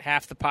back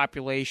half the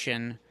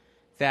population,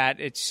 that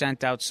it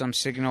sent out some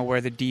signal where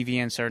the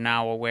deviants are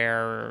now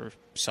aware or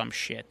some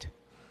shit.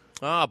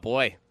 Oh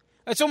boy.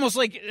 It's almost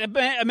like,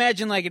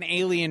 imagine like an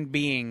alien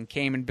being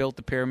came and built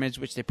the pyramids,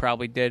 which they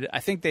probably did. I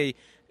think they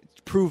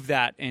proved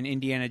that in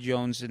Indiana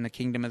Jones in the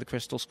Kingdom of the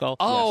Crystal Skull.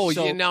 Oh,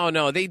 So- yeah,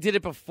 no. They did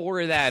it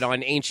before that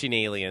on Ancient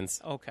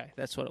Aliens. Okay,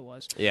 that's what it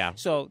was. Yeah.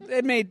 So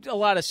it made a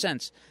lot of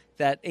sense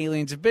that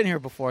aliens have been here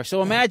before.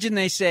 So imagine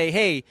they say,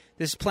 hey,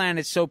 this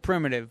planet's so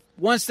primitive.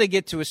 Once they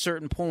get to a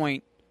certain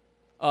point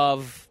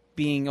of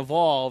being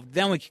evolved,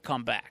 then we can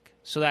come back.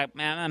 So that,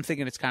 man, I'm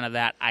thinking it's kind of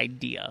that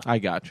idea. I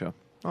gotcha.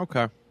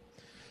 Okay.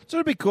 So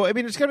it'd be cool. I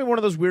mean, it's gonna be one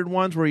of those weird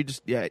ones where you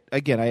just,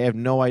 again, I have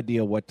no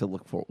idea what to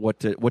look for, what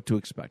to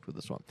expect with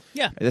this one.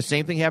 Yeah. The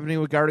same thing happening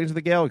with Guardians of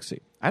the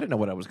Galaxy. I didn't know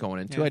what I was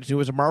going into. Yeah. I just knew it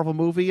was a Marvel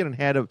movie and it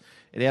had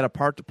a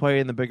part to play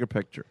in the bigger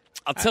picture.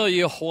 I'll tell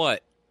you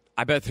what.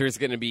 I bet there's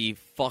going to be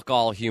fuck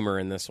all humor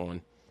in this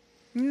one.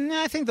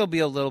 I think there'll be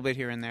a little bit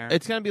here and there.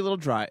 It's gonna be a little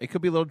dry. It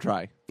could be a little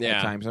dry Yeah.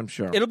 at times, I'm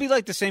sure. It'll be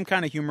like the same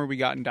kind of humor we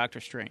got in Doctor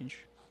Strange,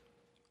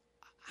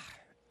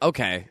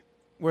 Okay.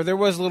 where there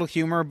was a little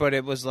humor, but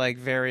it was like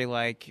very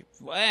like,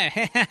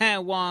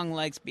 Wong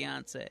likes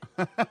Beyonce.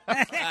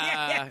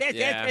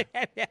 Yeah.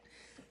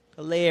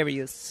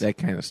 Hilarious. That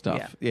kind of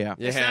stuff. Yeah.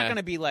 It's Yeah. not going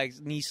to be like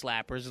knee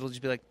slappers. It'll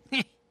just be like,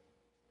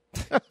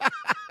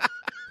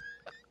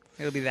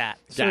 It'll be that.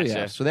 So,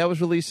 yeah, so that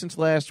was released since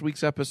last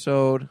week's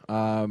episode.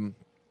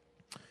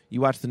 You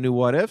watched the new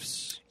What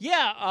Ifs?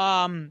 Yeah,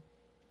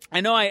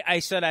 I know I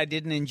said I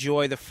didn't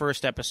enjoy the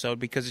first episode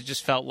because it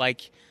just felt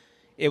like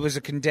it was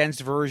a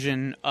condensed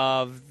version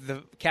of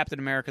the Captain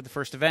America, the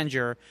First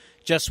Avenger,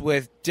 just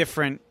with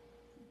different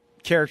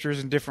characters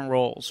and different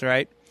roles,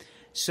 right?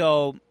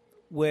 So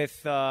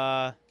with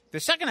the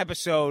second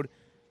episode,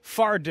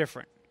 far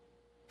different.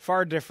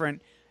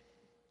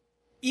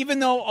 Even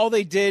though all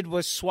they did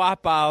was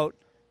swap out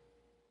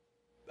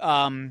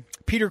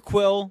Peter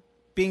Quill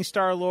being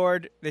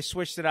Star-Lord, they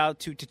switched it out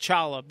to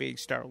T'Challa being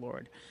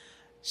Star-Lord.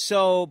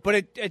 So, but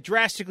it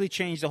drastically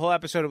changed the whole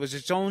episode. It was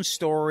its own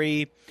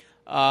story,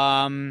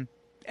 and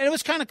it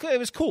was it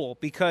was cool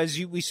because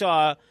we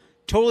saw a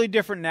totally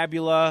different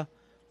Nebula.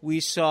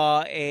 We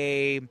saw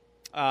a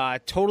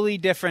totally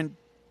different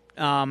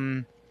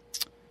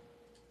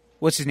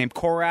what's his name?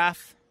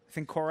 Korath. I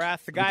think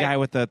Korath, the guy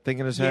with the thing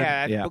in his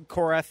head. Yeah.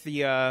 Korath,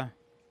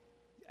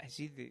 is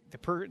he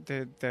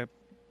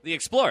The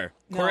Explorer.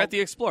 No. Korath the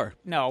Explorer.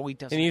 No, he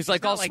doesn't. And he's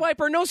like, not all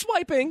swiper, no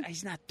swiping.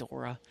 He's not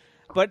Dora.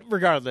 But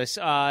regardless,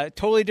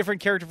 totally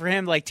different character for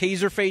him. Like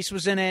Taserface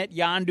was in it,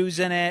 Yondu's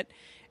in it.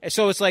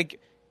 So it's like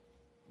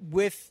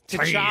with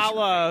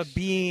T'Challa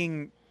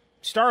being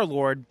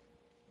Star-Lord,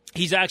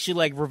 he's actually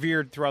like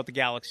revered throughout the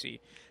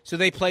galaxy. So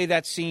they play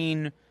that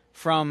scene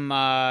from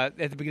at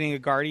the beginning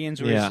of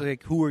Guardians where he's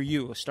like, "Who are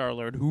you, a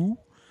Star-Lord? Who?"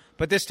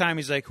 But this time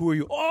he's like, "Who are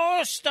you?"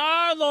 "Oh,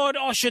 Star-Lord.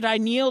 Oh, should I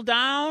kneel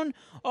down?"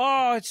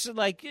 Oh, it's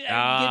like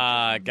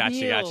gotcha.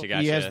 He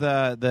has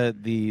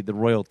the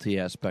royalty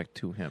aspect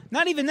to him.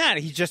 Not even that.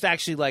 He's just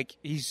actually like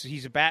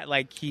he's a bat.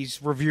 Like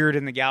he's revered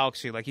in the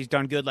galaxy. Like he's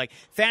done good. Like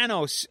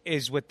Thanos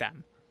is with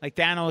them. Like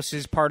Thanos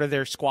is part of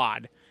their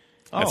squad.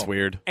 That's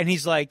weird. And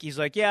he's like,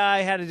 yeah,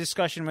 I had a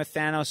discussion with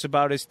Thanos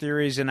about his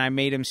theories, and I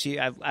made him see.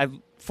 I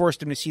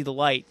forced him to see the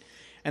light.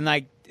 And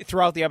like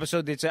throughout the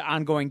episode, it's an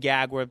ongoing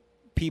gag where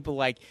people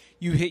like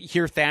you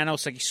hear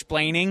Thanos like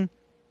explaining.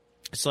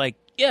 It's like,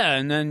 yeah,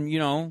 and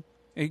then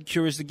it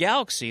cures the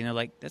galaxy, and they're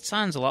like, that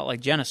sounds a lot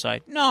like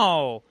genocide.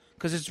 No,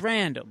 because it's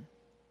random.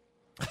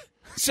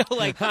 So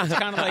like it's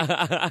kind of like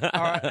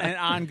an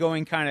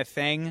ongoing kind of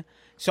thing.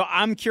 So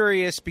I'm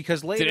curious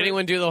because later, did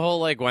anyone do the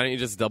whole like, why don't you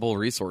just double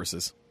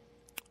resources?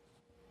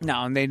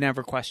 No, and they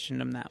never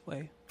questioned him that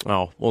way.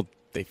 Oh, well,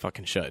 they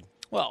fucking should.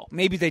 Well,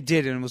 maybe they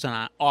did, and it was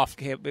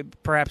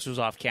perhaps it was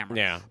off camera.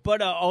 Yeah.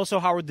 But also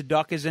Howard the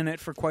Duck is in it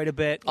for quite a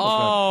bit.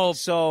 Oh,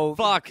 so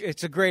fuck!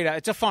 It's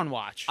a fun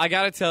watch. I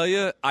gotta tell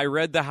you, I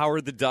read the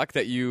Howard the Duck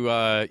that you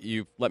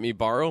let me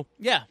borrow.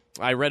 Yeah.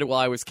 I read it while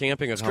I was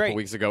camping a couple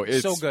weeks ago.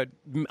 It's so good,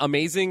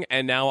 amazing,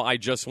 and now I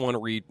just want to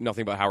read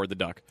nothing but Howard the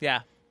Duck.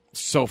 Yeah.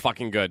 So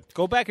fucking good.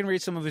 Go back and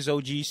read some of his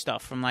OG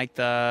stuff from like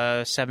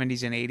the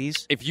 70s and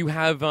 80s. If you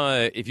have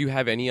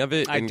any of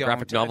it in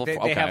graphic novel,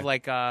 they have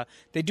like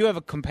they do have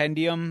a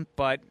compendium,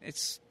 but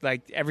it's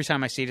like every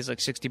time I see it, it's like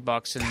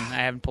 $60, and I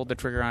haven't pulled the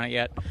trigger on it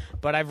yet.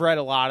 But I've read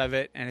a lot of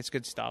it, and it's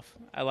good stuff.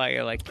 I like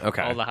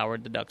all the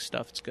Howard the Duck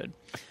stuff. It's good.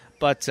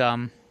 But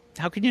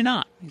how can you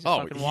not? He's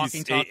a fucking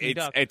walking, talking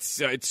duck.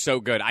 It's so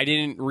good. I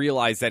didn't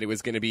realize that it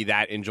was going to be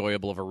that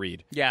enjoyable of a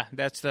read. Yeah,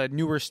 that's the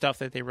newer stuff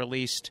that they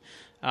released.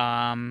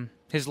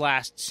 His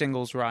last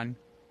singles run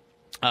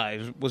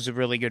was a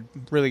really good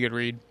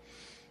read.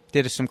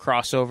 Did some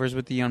crossovers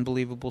with the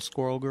Unbelievable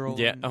Squirrel Girl.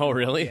 Yeah. Oh,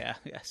 really? Yeah.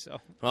 So.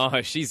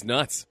 Oh, she's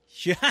nuts.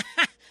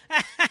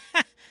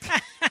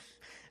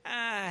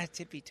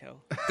 Tippy toe.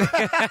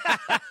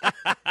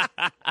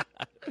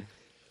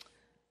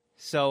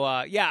 So,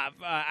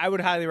 I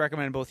would highly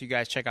recommend both you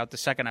guys check out the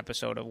second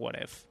episode of What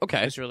If.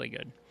 Okay. It's really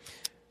good.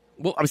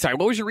 Well, I'm sorry,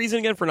 what was your reason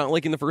again for not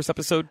liking the first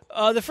episode?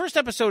 The first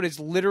episode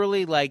is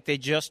literally like they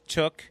just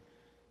took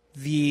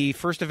the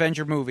first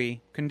Avenger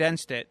movie,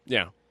 condensed it,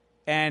 Yeah.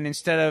 and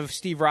instead of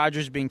Steve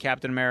Rogers being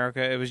Captain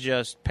America, it was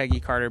just Peggy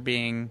Carter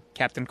being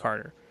Captain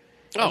Carter.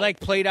 Oh. It like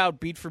played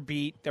out beat for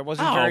beat. There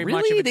wasn't Oh, very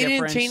really? much of a They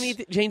difference.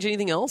 didn't change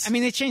anything else? I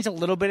mean, they changed a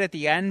little bit at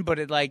the end, but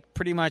it like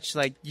pretty much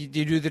like you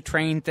do the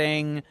train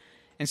thing.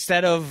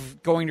 Instead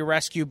of going to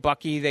rescue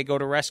Bucky, they go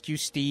to rescue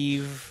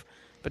Steve,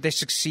 but they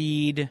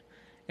succeed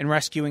in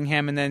rescuing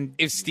him. And then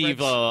is Steve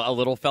a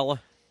little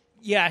fella?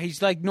 Yeah,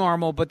 he's like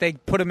normal, but they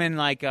put him in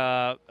like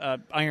a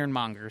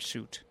Ironmonger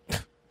suit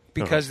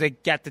because they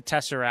get the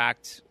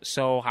Tesseract.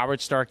 So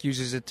Howard Stark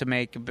uses it to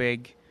make a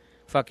big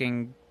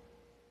fucking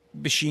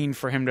machine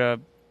for him to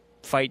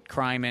fight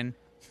crime in.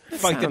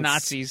 Fight the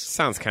Nazis.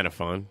 Sounds kind of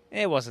fun.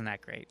 It wasn't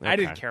that great. Okay. I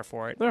didn't care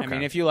for it. I Okay.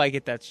 mean, if you like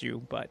it, that's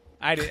you. But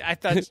I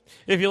thought,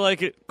 If you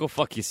like it, go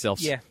fuck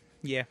yourselves.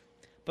 yeah.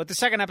 But the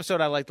second episode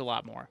I liked a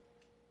lot more,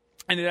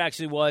 and it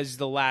actually was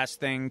the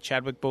last thing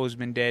Chadwick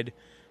Boseman did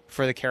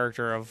for the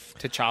character of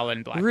T'Challa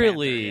in Black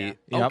Really? Panther.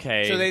 Yeah.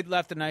 Okay. So they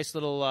left a nice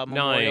little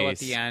memorial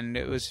Nice. at the end.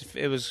 It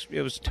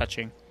was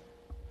touching.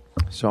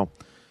 So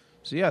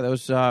yeah, that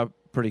was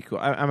pretty cool.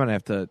 I'm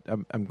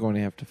going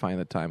to have to find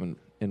the time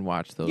and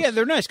watch those. Yeah,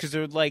 they're nice because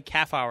they're like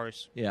half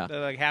hours. Yeah.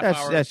 They're like half that's,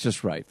 hours. That's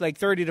just right. Like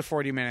 30 to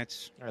 40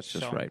 minutes. That's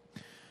just So. right.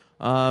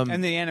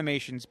 And the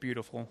animation's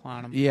beautiful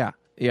on them. Yeah.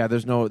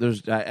 There's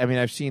I mean,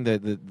 I've seen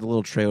the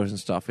little trailers and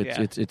stuff.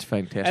 It's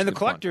fantastic. And the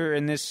Collector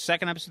in this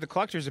second episode, the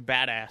Collector's a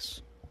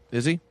badass.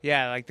 Is he?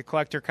 Yeah, like the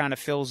Collector kind of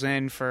fills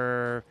in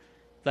for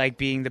like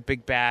being the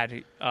big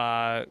bad,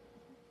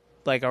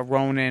 like a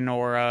Ronin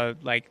or a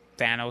like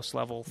Thanos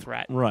level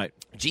threat. Right.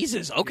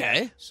 Jesus.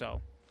 Okay.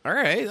 So. All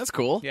right. That's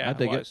cool. Yeah, I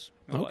dig it.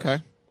 Okay.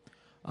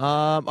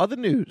 Other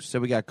news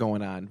that we got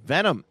going on: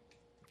 Venom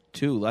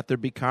 2: Let There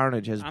Be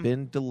Carnage has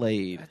been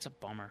delayed. That's a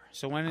bummer.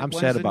 So I'm when's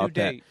sad the about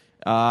new that. date?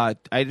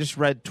 I just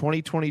read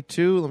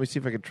 2022. Let me see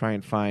if I can try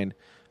and find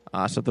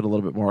something a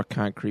little bit more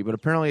concrete. But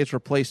apparently, it's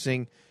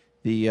replacing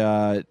the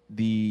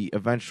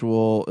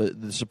eventual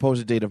the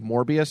supposed date of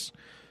Morbius.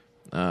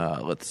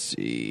 Let's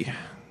see.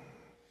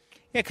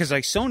 Yeah, because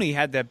like Sony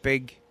had that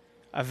big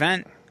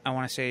event. I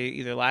want to say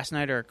either last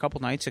night or a couple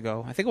nights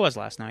ago. I think it was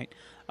last night.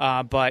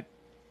 But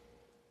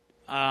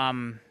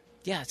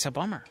yeah, it's a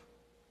bummer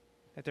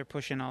that they're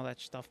pushing all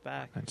that stuff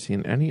back. I've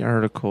seen any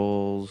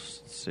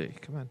articles. Let's see.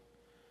 Come on.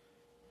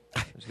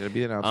 There's going to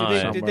be an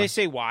announcement. Did they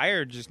say why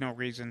or just no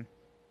reason?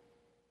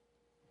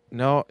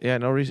 No,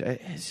 no reason.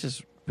 It's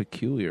just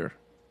peculiar.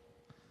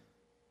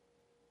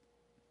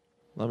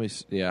 Let me.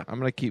 Yeah, I'm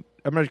gonna keep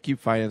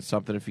finding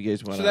something if you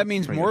guys want. So that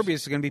means Morbius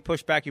is going to be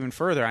pushed back even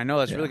further. I know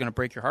that's really going to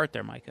break your heart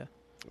there, Micah.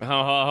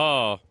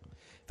 The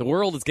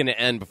world is going to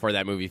end before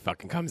that movie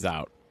fucking comes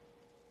out.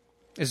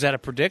 Is that a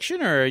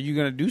prediction, or are you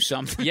going to do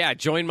something? Yeah,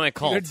 join my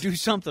cult. You're going to do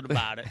something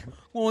about it.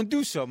 Well,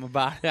 do something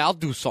about it. Yeah, I'll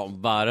do something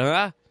about it,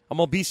 huh? I'm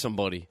going to be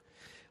somebody.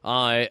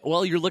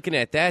 Well, you're looking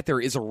at that. There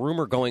is a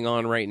rumor going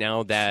on right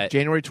now that...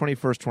 January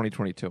 21st,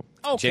 2022.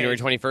 Okay. January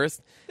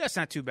 21st? That's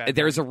not too bad.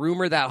 There's a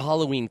rumor that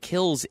Halloween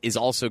Kills is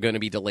also going to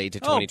be delayed to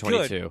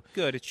 2022.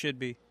 Good. It should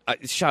be.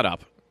 Shut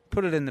up.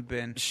 Put it in the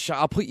bin.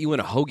 I'll put you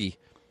in a hoagie.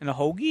 In a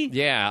hoagie?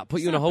 Yeah, I'll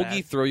put you in a hoagie,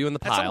 bad. throw you in the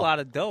pile. That's a lot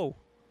of dough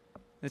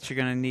that you're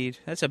going to need.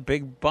 That's a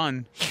big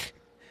bun.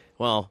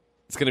 Well,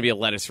 it's going to be a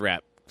lettuce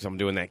wrap because I'm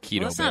doing that keto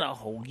Well, that's bit. not a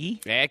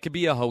hoagie. Yeah, it could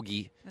be a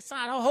hoagie. That's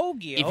not a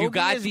hoagie. If you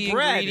got the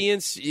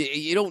ingredients,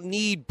 you don't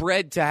need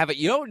bread to have it.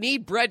 You don't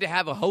need bread to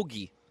have a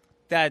hoagie.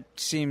 That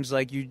seems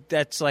like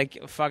that's like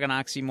a fucking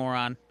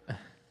oxymoron.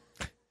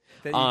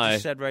 That you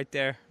just said right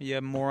there. You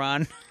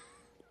moron.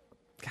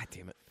 God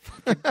damn it.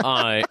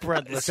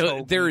 Breadless so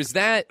hoagie. there is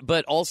that,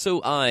 but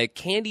also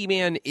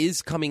Candyman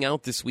is coming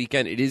out this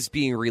weekend. It is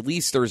being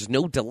released. There's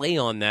no delay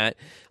on that.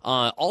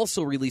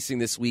 Also releasing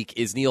this week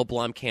is Neil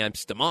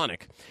Blomkamp's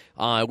Demonic,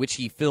 which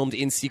he filmed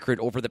in secret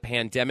over the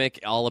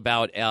pandemic, all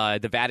about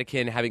the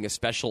Vatican having a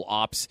special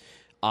ops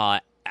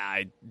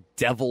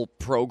devil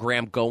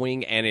program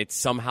going, and it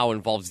somehow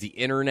involves the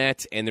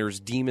internet, and there's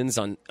demons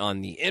on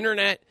the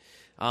internet.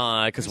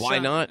 Because why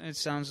not? It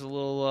sounds a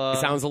little. It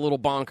sounds a little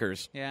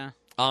bonkers. Yeah.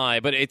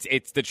 But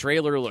it's the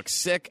trailer looks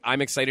sick.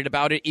 I'm excited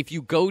about it. If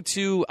you go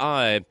to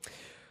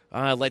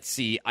let's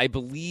see, I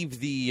believe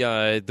the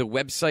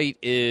website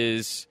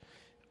is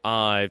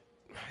I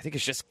think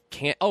it's just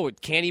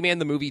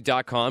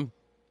CandymanTheMovie.com.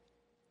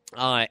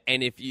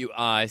 And if you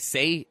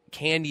say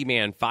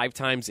Candyman 5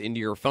 times into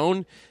your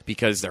phone,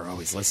 because they're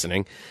always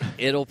listening,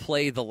 it'll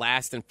play the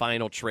last and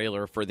final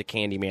trailer for the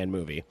Candyman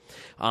movie.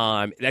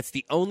 That's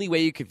the only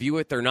way you can view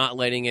it. They're not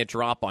letting it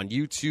drop on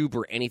YouTube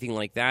or anything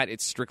like that.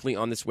 It's strictly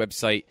on this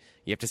website.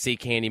 You have to say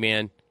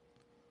Candyman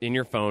in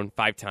your phone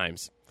 5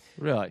 times.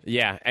 Really?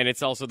 Yeah, and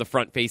it's also the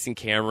front-facing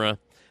camera.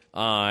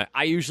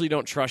 I usually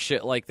don't trust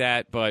shit like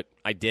that, but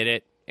I did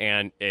it,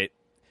 and it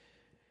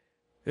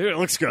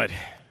looks good.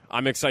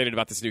 I'm excited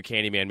about this new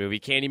Candyman movie.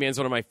 Candyman's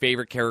one of my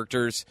favorite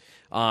characters.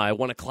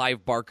 One of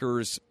Clive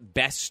Barker's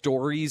best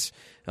stories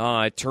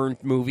turned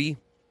movie.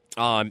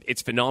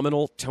 It's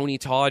phenomenal. Tony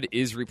Todd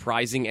is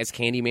reprising as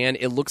Candyman.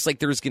 It looks like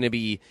there's going to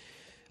be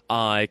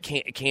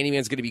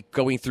Candyman's going to be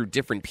going through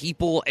different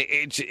people.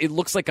 It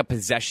looks like a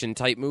possession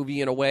type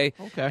movie in a way.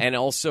 Okay. And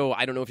also,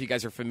 I don't know if you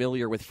guys are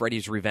familiar with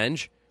Freddy's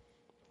Revenge.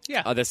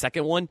 Yeah. The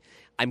second one.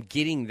 I'm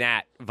getting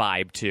that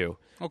vibe too.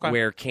 Okay.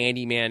 Where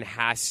Candyman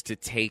has to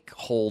take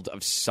hold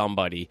of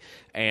somebody.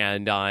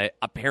 And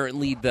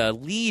apparently the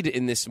lead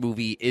in this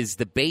movie is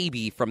the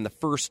baby from the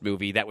first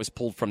movie that was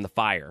pulled from the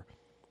fire.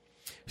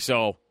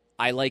 So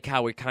I like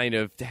how it kind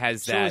of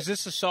has that. So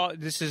is this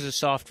this is a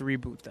soft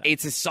reboot then?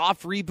 It's a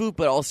soft reboot,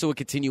 but also a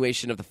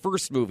continuation of the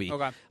first movie.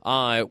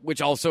 Okay.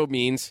 Which also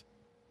means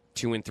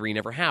 2 and 3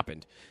 never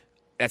happened.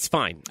 That's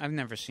fine. I've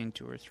never seen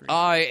 2 or 3.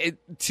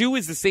 2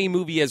 is the same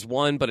movie as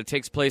 1, but it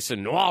takes place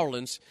in New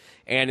Orleans,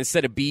 and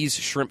instead of bees,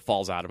 shrimp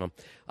falls out of them.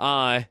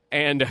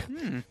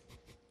 And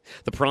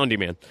the Prondy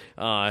Man.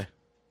 And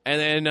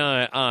then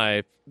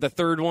the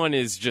third one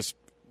is just,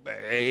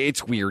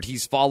 it's weird.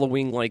 He's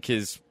following like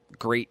his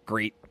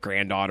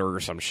great-great-granddaughter or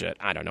some shit.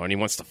 I don't know, and he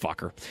wants to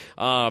fuck her.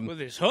 With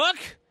his hook?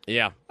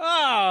 Yeah.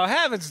 Oh,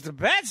 heavens to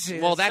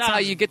Betsy. Well, That that's how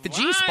sounds you get the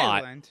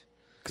G-spot. violent.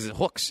 Because it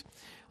hooks.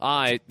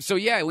 So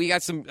yeah, we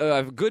got some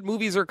good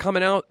movies are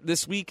coming out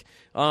this week.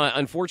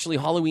 Unfortunately,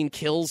 Halloween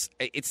Kills.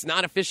 It's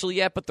not official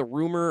yet, but the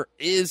rumor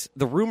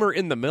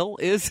in the mill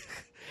is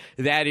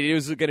that it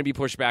is going to be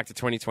pushed back to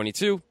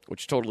 2022,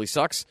 which totally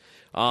sucks.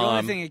 The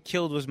only thing it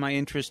killed was my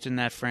interest in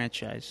that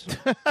franchise.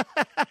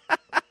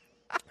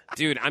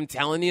 Dude, I'm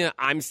telling you,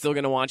 I'm still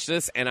going to watch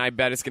this, and I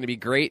bet it's going to be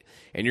great,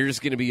 and you're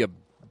just going to be a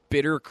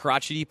bitter,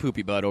 crotchety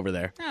poopy butt over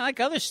there. I like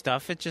other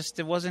stuff.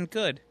 It wasn't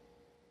good.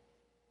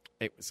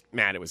 It was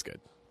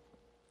good.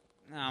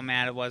 No,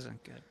 Matt, it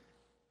wasn't good.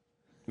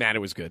 Matt, it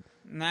was good.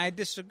 No, I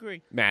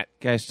disagree. Matt.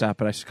 Guys,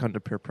 stop it. I succumb to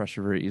peer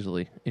pressure very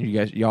easily. And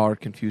y'all are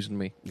confusing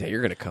me. Yeah,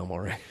 you're going to come, all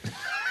right.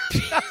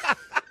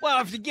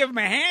 Well, if you give him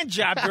a hand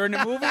job during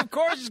the movie, of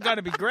course it's going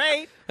to be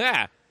great.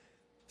 Yeah.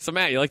 So,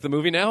 Matt, you like the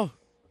movie now?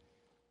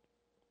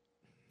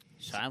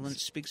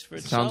 Silence speaks for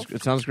itself.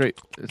 It sounds great.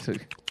 It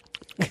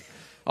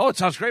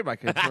sounds great, Mike.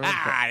 It's wonderful.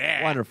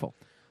 Yeah. Wonderful.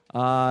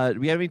 Do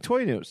we have any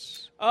toy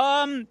news?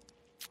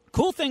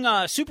 Cool thing,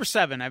 Super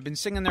 7. I've been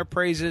singing their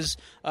praises.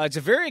 It's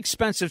a very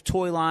expensive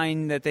toy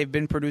line that they've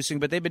been producing,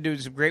 but they've been doing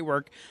some great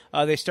work.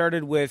 They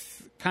started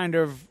with kind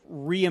of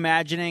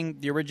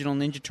reimagining the original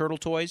Ninja Turtle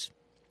toys.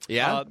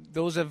 Yeah.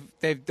 Those have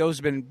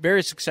been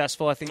very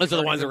successful. I think Those are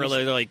the ones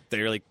that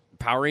they're like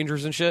Power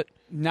Rangers and shit?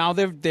 now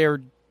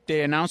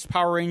they announced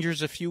Power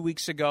Rangers a few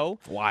weeks ago.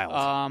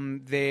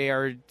 Wild.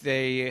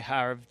 They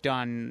have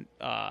done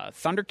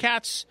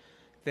Thundercats.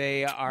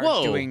 They are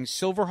Whoa. doing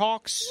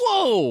Silverhawks.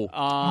 Whoa!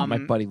 My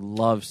buddy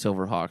loves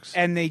Silverhawks.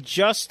 And they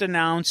just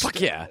announced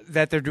Fuck yeah.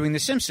 that they're doing The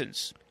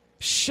Simpsons.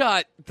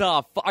 Shut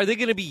the Are they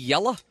going to be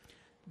yellow?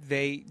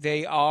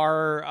 They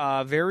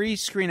are very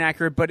screen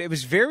accurate, but it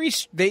was very.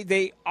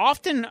 They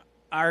often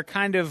are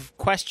kind of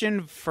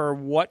questioned for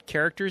what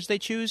characters they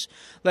choose.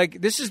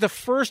 Like, this is the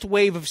first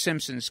wave of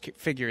Simpsons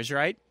figures,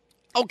 right?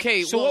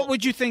 Okay, So what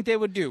would you think they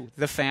would do?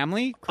 The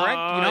family, correct?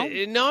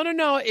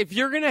 No. If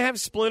you're going to have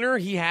Splinter,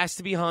 he has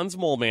to be Hans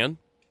Moleman.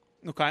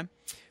 Okay.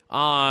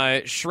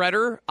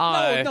 Shredder.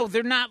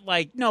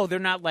 No, they're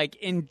not like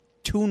in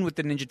tune with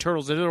the Ninja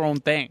Turtles. They're their own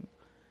thing.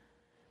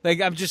 Like,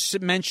 I'm just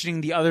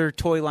mentioning the other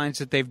toy lines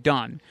that they've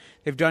done.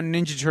 They've done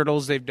Ninja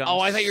Turtles. They've done.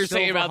 Oh, I thought you were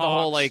saying about the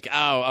whole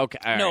Silverhawks. okay.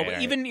 All No, right, but all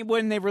right. even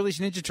when they released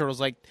Ninja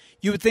Turtles, like,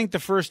 you would think the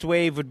first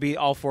wave would be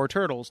all four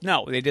turtles.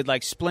 No, they did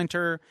like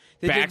Splinter.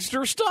 They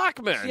Baxter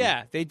Stockman.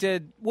 Yeah, they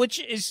did,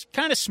 which is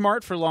kind of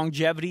smart for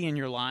longevity in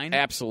your line.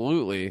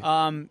 Absolutely.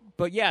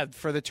 But yeah,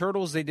 for the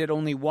turtles, they did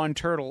only one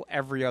turtle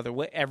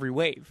every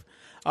wave.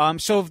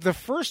 So the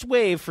first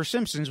wave for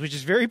Simpsons, which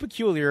is very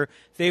peculiar,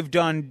 they've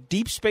done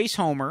Deep Space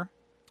Homer.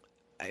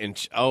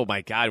 And oh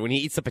my God, when he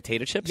eats the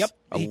potato chips. Yep,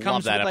 I he love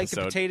comes that with like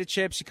episode. the potato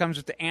chips. He comes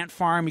with the ant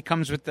farm. He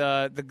comes with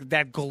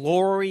that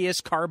glorious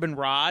carbon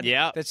rod.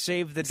 Yep. That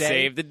saved the day.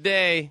 Save the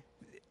day.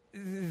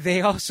 They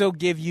also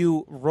give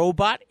you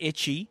Robot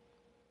Itchy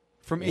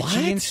from Itchy What?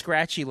 and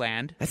Scratchy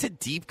Land. That's a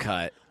deep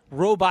cut.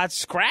 Robot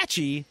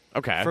Scratchy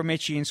Okay. from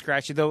Itchy and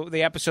Scratchy.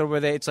 The episode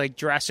where it's like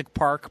Jurassic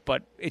Park,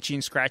 but Itchy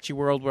and Scratchy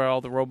World, where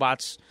all the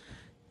robots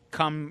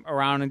come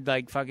around and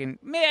like fucking.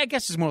 I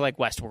guess it's more like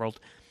Westworld.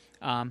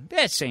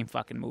 Same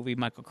fucking movie.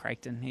 Michael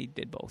Crichton, he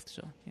did both,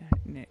 so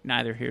yeah,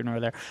 neither here nor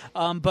there.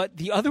 But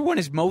the other one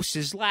is Mo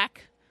Sizlak,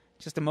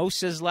 just a Mo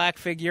Sizlak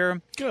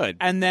figure. Good.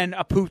 And then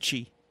a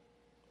Poochie.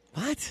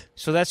 What?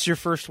 So that's your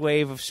first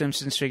wave of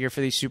Simpsons figure for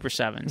these Super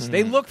 7s.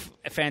 They look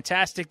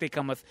fantastic. They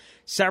come with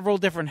several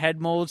different head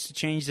molds to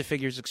change the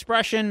figure's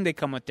expression. They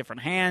come with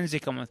different hands. They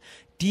come with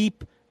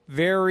deep,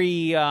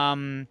 very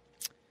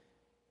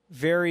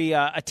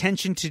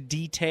attention to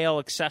detail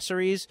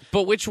accessories.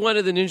 But which one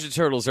of the Ninja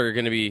Turtles are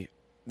going to be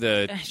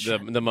the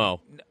Mo?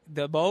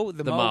 The Mo?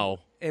 Mo.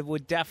 It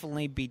would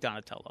definitely be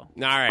Donatello.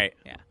 All right.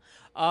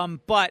 Yeah.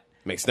 But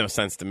Makes no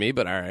sense to me,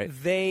 but all right.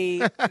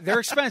 they're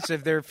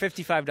expensive. They're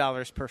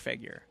 $55 per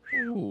figure.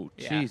 Ooh,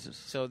 Yeah. Jesus.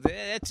 So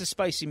it's a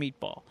spicy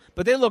meatball.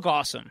 But they look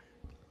awesome.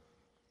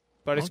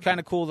 But it's kind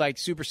of cool, like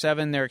Super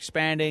 7, they're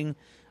expanding,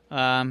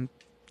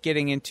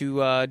 getting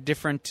into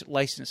different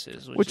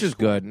licenses. Which is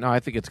cool. good. No, I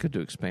think it's good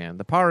to expand.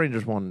 The Power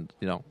Rangers one,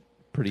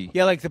 pretty.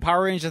 Yeah, like the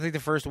Power Rangers, I think the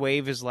first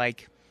wave is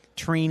like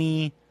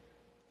Trini,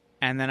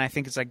 and then I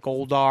think it's like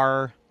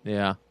Goldar,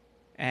 Yeah.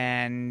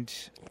 and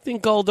I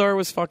think Goldar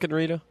was fucking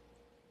Rita.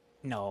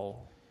 no.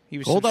 He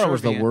was Goldar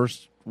was the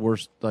subservient.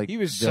 worst like He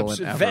was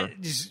villain ever.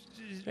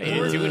 He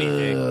didn't do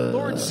anything.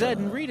 Lord Zed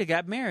and Rita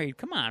got married.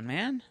 Come on,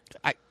 man.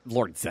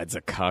 Lord Zed's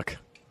a cuck.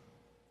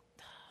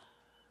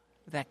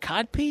 That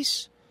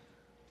codpiece?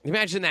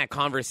 Imagine that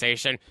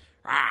conversation.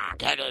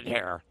 Get in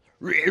here.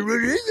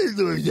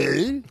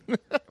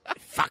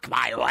 Fuck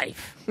my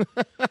wife.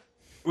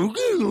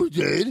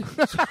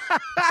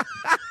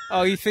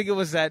 Oh, you think it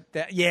was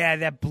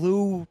that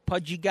blue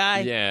pudgy guy?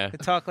 Yeah.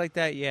 That talk like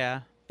that?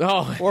 Yeah.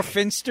 Oh, Or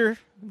Finster.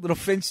 Little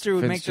Finster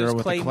would make Finster those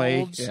with clay the clay.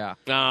 molds. Yeah.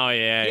 oh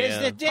yeah, Here's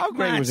yeah. the dick How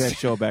great was monster. that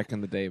show back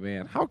in the day,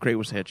 man? How great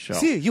was that show?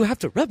 See, you have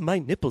to rub my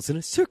nipples in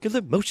a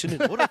circular motion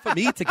in order for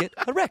me to get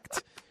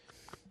erect.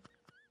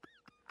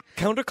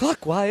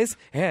 Counterclockwise,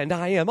 and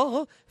I am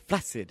all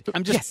flaccid.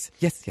 I'm just-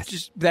 yes.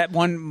 Just that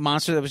one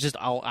monster that was just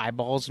all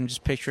eyeballs. I'm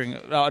just picturing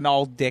an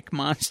all dick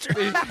monster.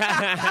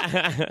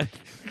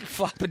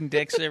 flopping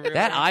dicks everywhere.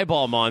 That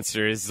eyeball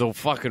monster is the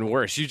fucking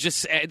worst. You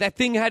just that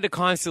thing had to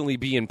constantly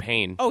be in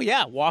pain. Oh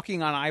yeah,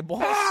 walking on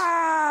eyeballs.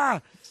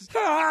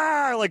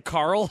 Like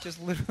Carl.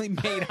 Just literally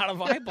made out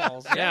of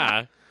eyeballs.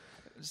 Yeah.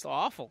 It's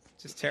awful.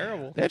 Just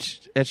terrible. That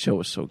show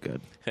was so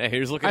good. Hey,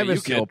 here's looking I at you,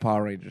 miss the kid. old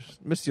Power Rangers.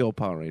 Miss the old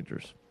Power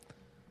Rangers.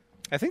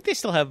 I think they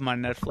still have them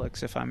on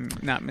Netflix, if I'm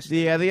not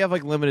mistaken. Yeah, they have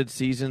like limited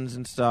seasons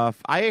and stuff.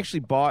 I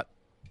actually bought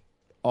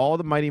all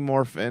the Mighty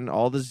Morphin,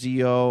 all the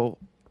Zeo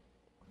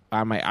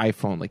on my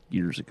iPhone like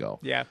years ago.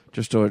 Yeah.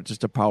 Just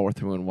to power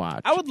through and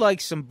watch. I would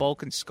like some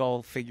Bulk and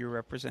Skull figure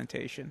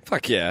representation.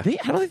 Fuck yeah. I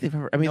don't think they've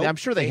ever. I mean, Nope, I'm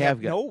sure they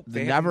have. Nope,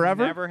 They they never have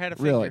ever. never had a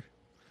figure. Really.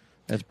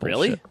 That's bullshit.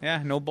 Really?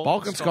 Yeah, no Bulk,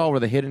 Bulk and Skull were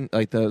the hidden,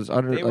 like those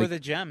under. They like, were the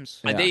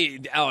gems.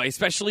 Yeah.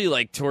 Especially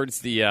like towards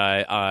the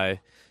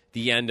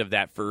end of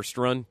that first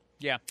run.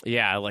 Yeah.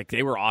 Yeah, like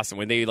they were awesome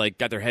when they like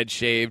got their head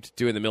shaved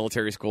doing the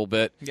military school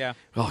bit. Yeah.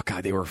 Oh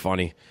god, they were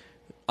funny.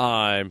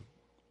 That's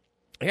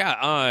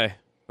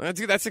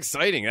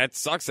exciting. That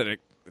sucks that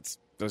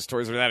those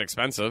toys are that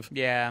expensive.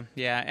 Yeah,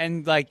 yeah,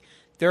 and like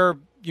you're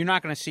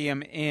not going to see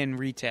them in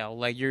retail.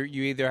 Like you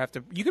either have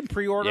to you can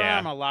pre-order Yeah.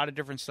 them on a lot of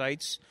different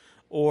sites,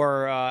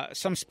 or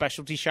some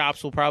specialty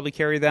shops will probably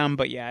carry them.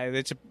 But yeah,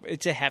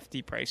 it's a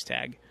hefty price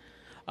tag.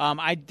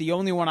 The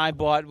only one I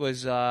bought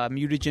was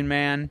Mutagen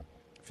Man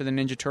for the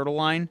Ninja Turtle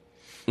line,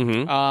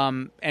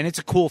 and it's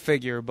a cool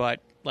figure. But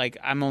like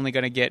I'm only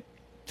going to get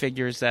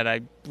figures that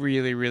I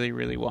really, really,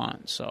 really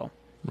want. So,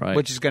 Right.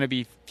 which is going to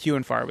be few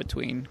and far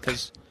between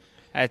because.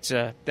 That's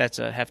a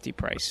hefty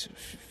price,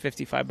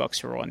 $55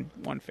 for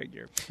one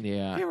figure.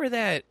 Yeah. Remember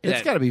that?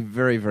 It's got to be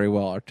very, very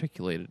well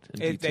articulated. In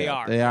They detail.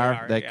 are. They They are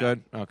are, that yeah.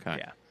 good. Okay.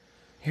 Yeah,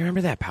 You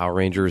remember that Power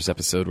Rangers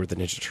episode where the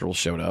Ninja Turtles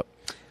showed up?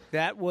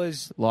 that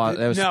was That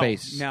was no,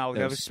 Space. No,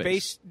 that was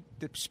space.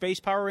 The Space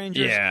Power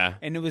Rangers. Yeah.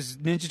 and it was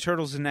Ninja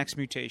Turtles: The Next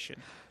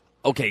Mutation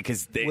Okay,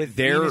 because with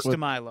their Venus de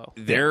Milo.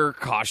 their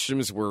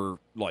costumes were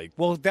like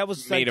Well, that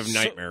was made like, of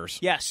nightmares.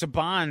 Yeah,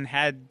 Saban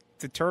had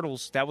the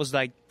Turtles. That was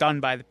like done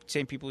by the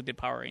same people who did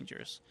Power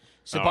Rangers.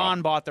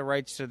 Saban bought the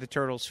rights to the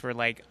Turtles for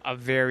like a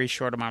very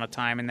short amount of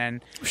time, and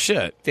then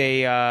shit.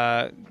 they,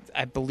 I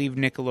believe,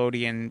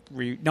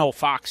 Nickelodeon.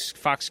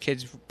 Fox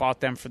Kids bought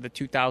them for the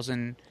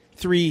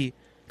 2003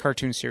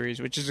 cartoon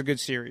series, which is a good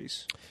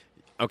series.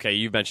 Okay,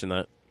 you mentioned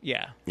that.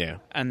 Yeah, Yeah.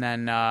 and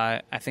then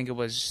I think it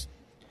was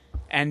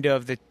end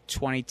of the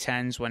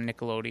 2010s when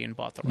Nickelodeon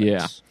bought the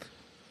Yeah. rights.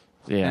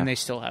 Yeah. And they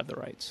still have the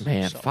rights.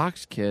 Man, so.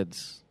 Fox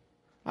Kids.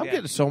 I'm Yeah.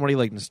 getting so many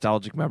like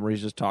nostalgic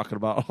memories just talking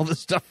about all this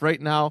stuff right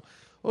now.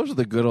 Those are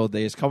the good old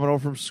days. Coming home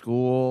from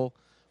school,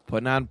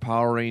 putting on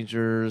Power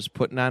Rangers,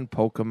 putting on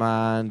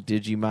Pokemon,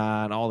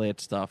 Digimon, all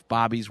that stuff.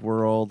 Bobby's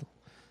World.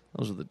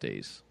 Those are the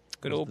days.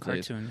 Good Those old are the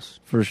days. cartoons.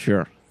 For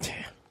sure.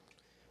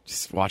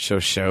 Just watch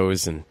those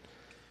shows and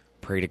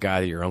pray to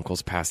God that your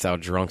uncle's passed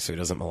out drunk so he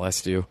doesn't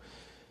molest you.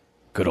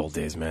 Good old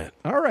days, man.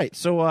 All right.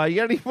 So you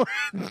got any more?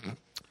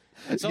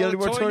 That's You all got the any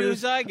more toy toys?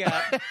 news I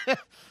got.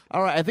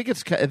 All right. I think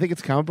it's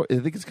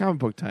comic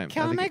book time.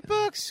 Comic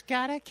books,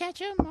 gotta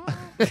catch 'em all.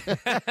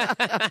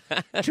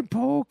 Catching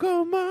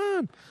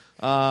Pokemon.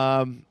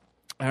 All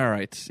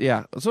right.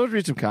 Yeah. So let's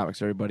read some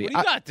comics, everybody. What do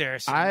you got there?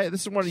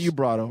 This is one that you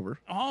brought over.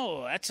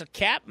 Oh, that's a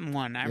Captain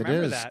one. I It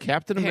remember is that.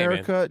 Captain Hey,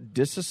 America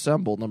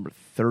Disassembled number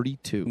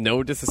 32.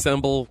 No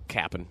disassemble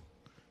capping.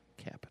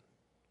 Captain.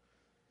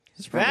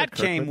 That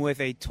came with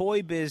a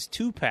Toy Biz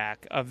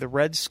 2-pack of the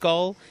Red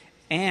Skull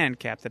and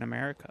Captain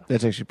America.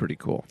 That's actually pretty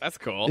cool. That's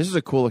cool. This is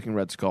a cool looking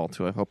Red Skull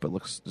too. I hope it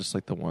looks just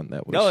like the one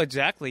that was. No,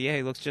 exactly. Yeah,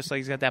 he looks just like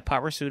he's got that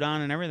power suit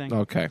on and everything.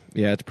 Okay.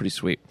 Yeah, it's pretty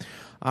sweet.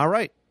 All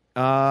right.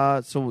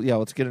 So yeah,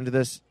 let's get into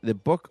this. The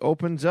book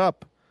opens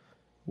up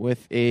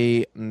with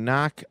a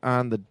knock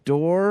on the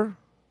door.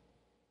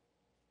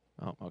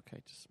 Oh, okay.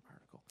 Just an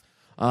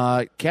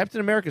article. Captain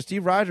America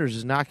Steve Rogers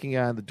is knocking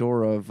on the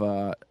door of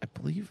I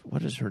believe,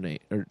 what is her name?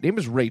 Her name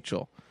is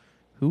Rachel,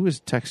 who is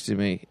texting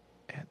me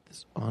at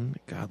this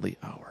ungodly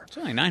hour. It's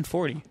only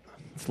 9:40.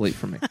 It's late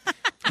for me.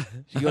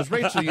 She goes,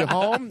 Rachel, you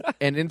home?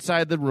 And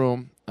inside the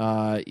room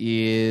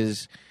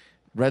is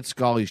Red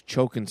Skull. He's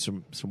choking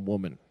some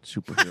woman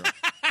superhero.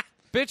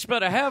 Bitch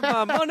better have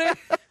my money.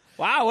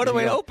 Wow, what a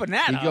way to open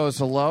that He up. goes,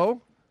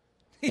 hello?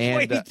 And,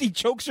 Wait, he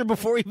chokes her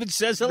before he even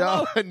says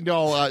hello?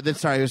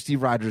 Sorry, it was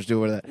Steve Rogers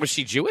doing that. Was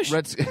she Jewish?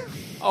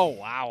 Oh,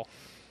 wow.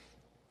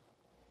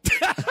 You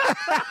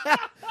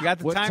got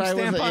the What time was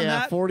timestamp it? on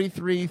Yeah, that?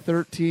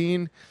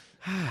 43:13.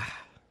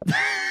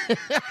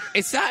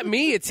 It's not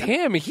me. It's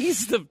him.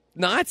 He's the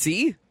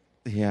Nazi.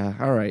 Yeah,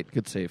 all right.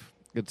 Good save.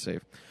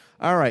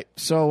 All right,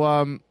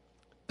 so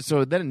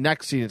then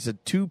next scene, it's a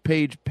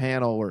 2-page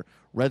panel where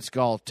Red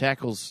Skull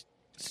tackles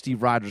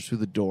Steve Rogers through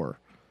the door.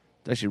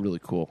 It's actually really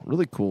cool.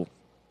 Really cool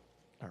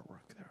artwork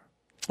there.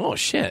 Oh,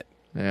 shit.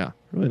 Yeah,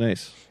 really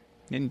nice.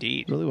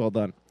 Indeed. Really well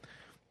done.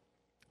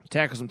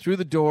 Tackles him through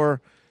the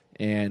door,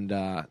 and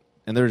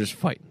they're just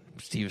fighting.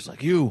 Steve's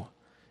like, you.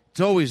 It's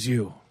always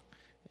you.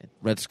 And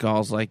Red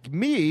Skull's like,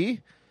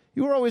 me?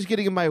 You are always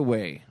getting in my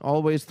way,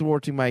 always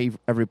thwarting my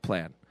every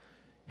plan.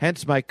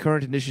 Hence my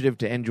current initiative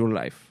to end your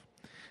life.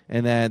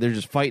 And then they're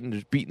just fighting,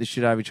 just beating the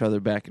shit out of each other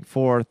back and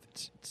forth.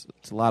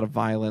 It's a lot of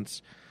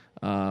violence.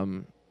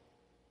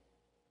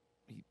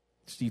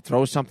 Steve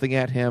throws something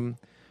at him.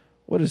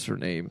 What is her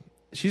name?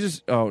 She's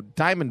just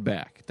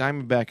Diamondback.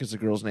 Diamondback is the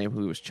girl's name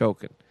who was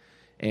choking.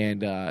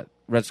 And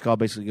Red Skull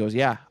basically goes,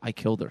 "Yeah, I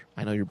killed her.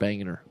 I know you're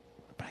banging her,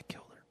 but I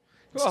killed her."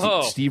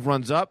 Whoa. Steve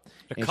runs up.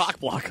 A cock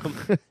block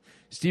him.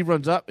 Steve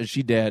runs up, and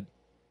she dead.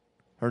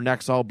 Her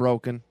neck's all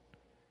broken.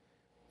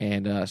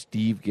 And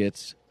Steve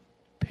gets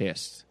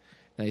pissed.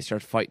 And he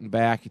starts fighting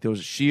back. He throws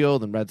a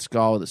shield, and Red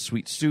Skull with a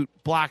sweet suit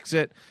blocks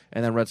it.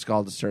 And then Red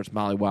Skull just starts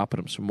mollywopping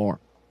him some more.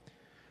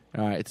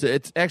 All right,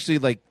 it's actually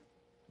like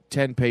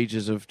 10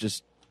 pages of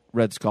just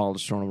Red Skull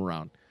just throwing him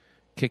around,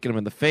 kicking him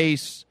in the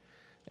face.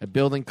 A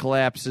building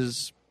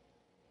collapses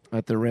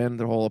at their end.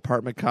 Their whole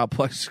apartment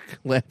complex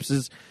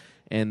collapses.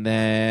 And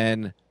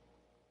then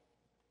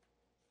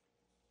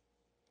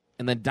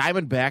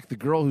Diamondback, the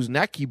girl whose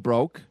neck he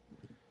broke,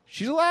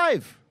 she's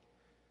alive.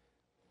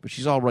 But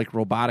she's all like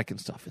robotic and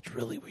stuff. It's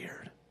really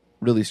weird.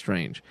 Really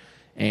strange.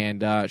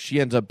 And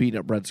she ends up beating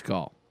up Red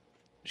Skull.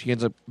 She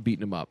ends up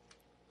beating him up.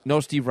 No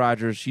Steve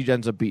Rogers. She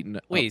ends up beating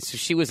up. Wait, so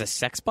she was a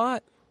sex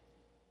bot?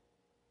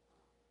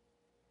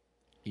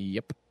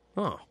 Yep.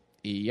 Oh.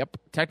 Yep.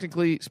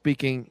 Technically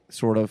speaking,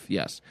 sort of,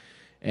 yes.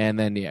 And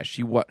then, yeah,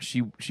 she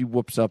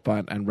whoops up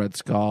on Red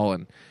Skull.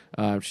 And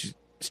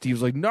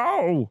Steve's like,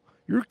 "No,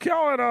 you're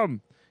killing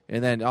him."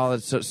 And then all of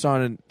a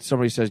sudden,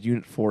 somebody says,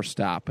 "Unit 4,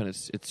 stop." And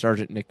it's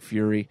Sergeant Nick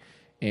Fury.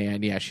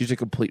 And, yeah, she's a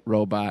complete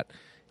robot.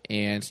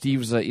 And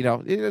Steve's, this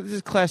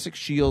is classic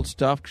S.H.I.E.L.D.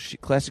 stuff,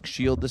 classic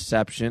S.H.I.E.L.D.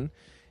 deception.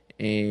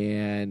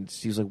 And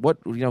Steve's like, "What?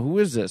 Who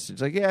is this?"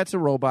 It's like, "Yeah, it's a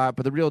robot,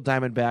 but the real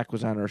Diamondback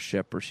was on our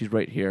ship, or she's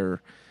right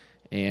here."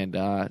 And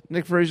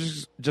Nick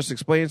Fury's just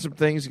explaining some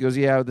things. He goes,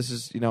 "Yeah, this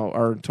is,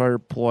 our entire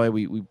ploy.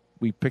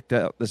 We picked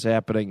out this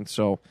happening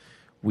so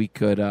we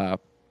can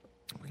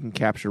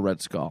capture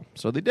Red Skull."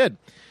 So they did.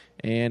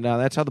 And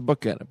that's how the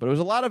book ended. But it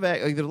was a lot of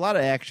there's a lot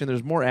of action.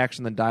 There's more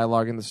action than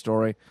dialogue in the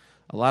story.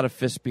 A lot of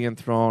fists being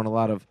thrown. A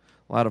lot of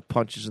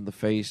punches in the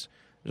face.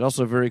 There's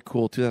also a very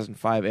cool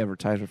 2005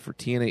 advertisement for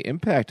TNA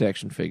Impact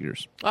action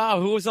figures.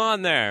 Oh, who was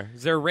on there?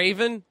 Is there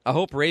Raven? I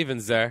hope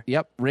Raven's there.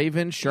 Yep,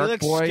 Raven,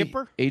 Shark Boy,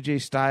 Skipper?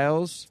 AJ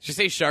Styles. Did you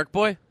say Shark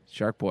Boy?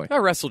 Shark Boy. I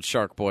wrestled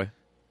Shark Boy.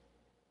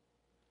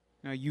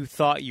 No, you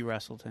thought you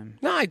wrestled him.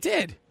 No, I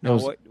did.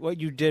 No, what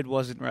you did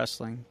wasn't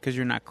wrestling because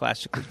you're not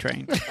classically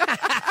trained.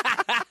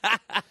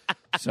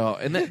 So,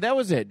 and that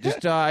was it.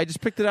 Just I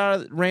just picked it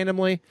out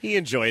randomly, He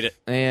enjoyed it.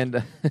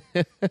 and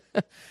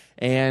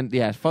and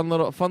yeah, fun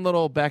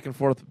little back and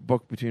forth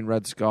book between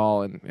Red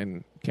Skull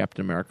and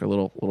Captain America.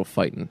 Little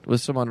fighting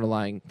with some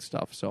underlying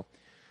stuff. So,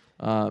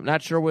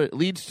 not sure what it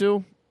leads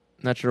to.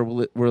 Not sure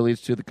where it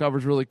leads to. The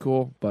cover's really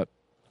cool, but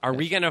Are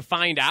we going to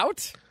find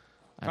out?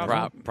 Probably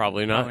not.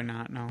 Probably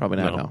not. No. probably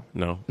not.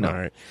 No. No. All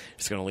right.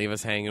 Just going to leave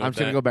us hanging I'm with just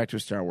gonna that. go back to a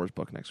Star Wars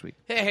book next week.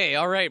 Hey,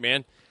 all right,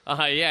 man.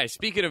 Yeah,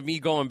 speaking of me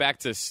going back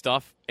to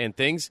stuff and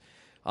things,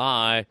 so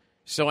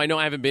I know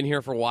I haven't been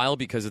here for a while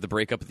because of the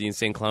breakup of the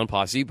Insane Clown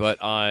Posse, but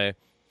I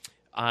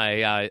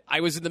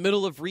was in the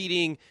middle of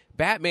reading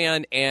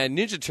Batman and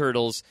Ninja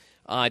Turtles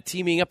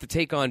teaming up to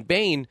take on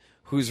Bane,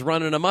 who's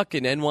running amok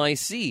in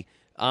NYC.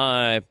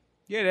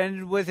 Yeah, it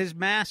ended with his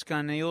mask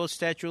on the old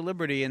Statue of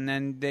Liberty, and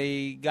then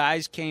the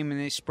guys came and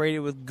they sprayed it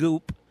with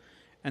goop,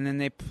 and then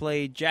they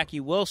played Jackie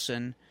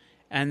Wilson,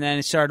 and then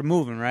it started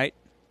moving, right?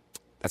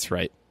 That's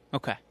right.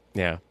 Okay.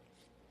 Yeah.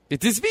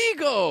 It is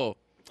Vigo!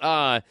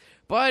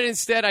 But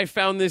instead I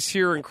found this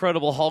here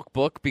Incredible Hulk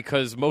book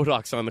because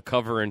MODOK's on the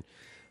cover, and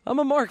I'm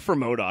a mark for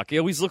MODOK. He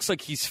always looks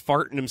like he's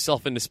farting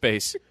himself into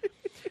space.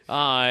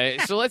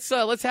 So let's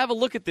have a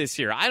look at this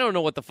here. I don't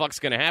know what the fuck's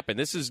going to happen.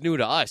 This is new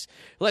to us.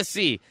 Let's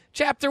see.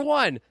 Chapter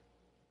 1,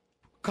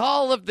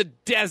 Call of the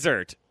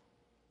Desert.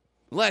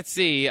 Let's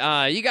see.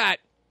 You got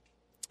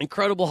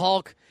Incredible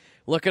Hulk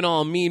looking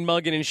all mean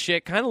mugging and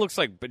shit. Kind of looks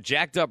like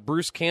jacked up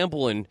Bruce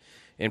Campbell in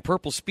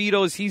purple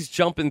Speedos. He's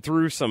jumping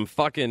through some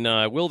fucking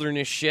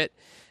wilderness shit.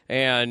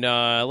 And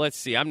let's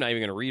see. I'm not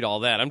even going to read all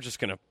that. I'm just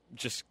going to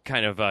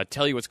kind of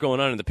tell you what's going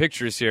on in the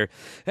pictures here.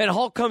 And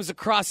Hulk comes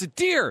across a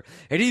deer,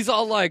 and he's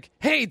all like,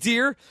 "Hey,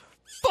 deer,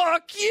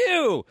 fuck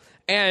you!"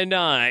 And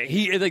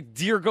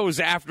deer goes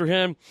after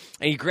him,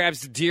 and he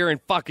grabs the deer and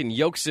fucking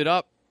yokes it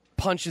up,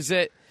 punches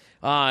it.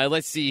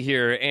 Let's see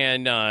here,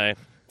 and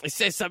it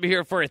says something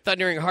here for a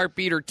thundering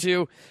heartbeat or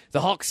two.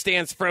 The Hulk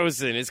stands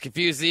frozen. His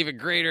confusion is even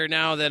greater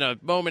now than a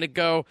moment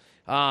ago.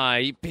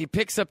 He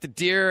picks up the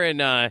deer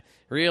and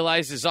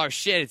realizes, oh,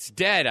 shit, it's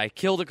dead. I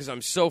killed it because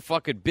I'm so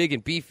fucking big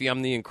and beefy.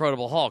 I'm the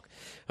Incredible Hulk.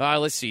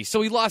 Let's see.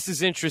 So he lost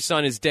his interest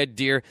on his dead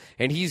deer,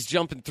 and he's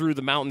jumping through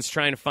the mountains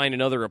trying to find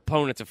another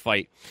opponent to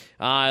fight.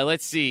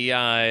 Let's see.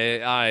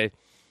 So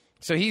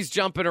he's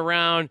jumping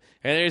around,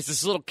 and there's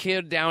this little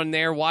kid down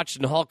there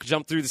watching Hulk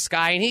jump through the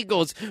sky, and he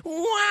goes,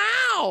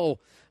 "Wow!"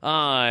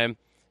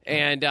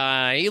 And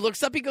he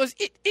looks up, he goes,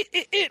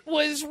 It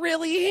was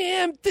really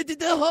him,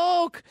 the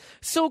Hulk.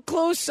 So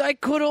close I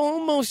could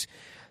almost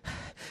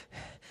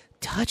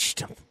touched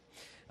him.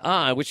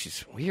 which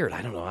is weird.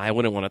 I don't know. I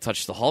wouldn't want to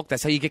touch the Hulk.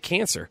 That's how you get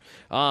cancer.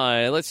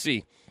 Let's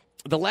see.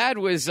 The lad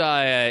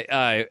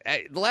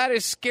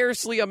is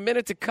scarcely a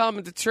minute to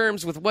come to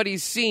terms with what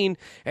he's seen,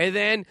 and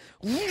then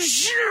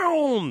there's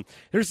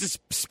this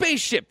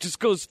spaceship just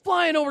goes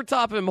flying over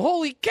top of him.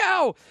 Holy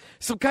cow!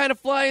 Some kind of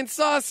flying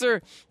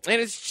saucer,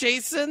 and it's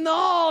chasing the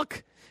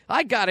Hulk.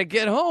 I gotta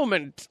get home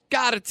and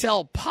gotta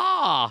tell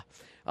Pa.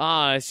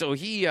 So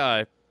he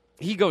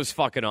goes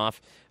fucking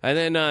off,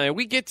 and then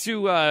we get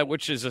to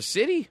which is a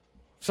city,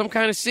 some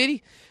kind of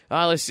city.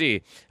 Let's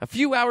see. A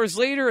few hours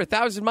later,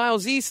 1,000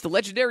 miles east, the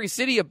legendary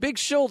city of Big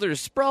Shoulders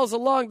sprawls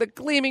along the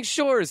gleaming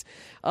shores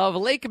of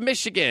Lake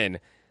Michigan.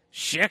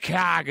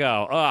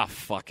 Chicago. Oh,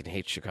 fucking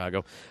hate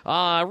Chicago.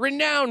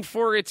 Renowned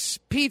for its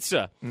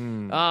pizza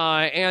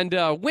and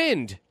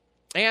wind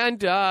and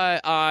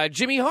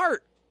Jimmy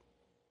Hart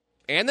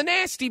and the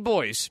Nasty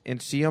Boys.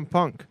 And CM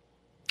Punk.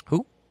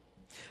 Who?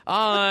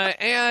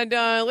 And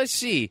let's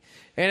see.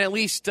 And at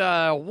least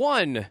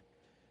one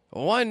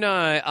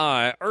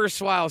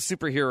erstwhile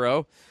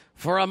superhero.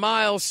 For a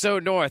mile so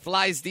north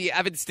lies the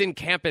Evanston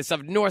campus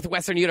of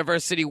Northwestern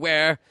University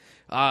where,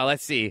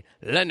 let's see,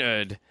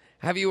 Leonard,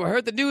 have you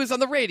heard the news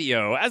on the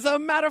radio? As a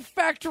matter of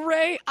fact,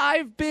 Ray,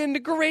 I've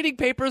been grading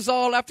papers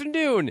all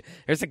afternoon.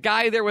 There's a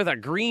guy there with a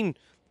green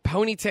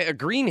ponytail, a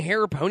green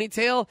hair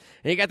ponytail,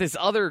 and you got this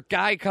other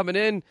guy coming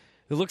in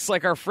who looks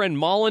like our friend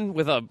Mullen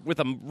with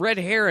a red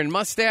hair and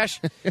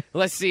mustache.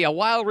 Let's see, a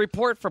wild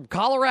report from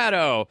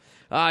Colorado.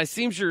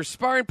 Seems your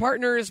sparring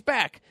partner is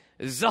back.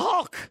 The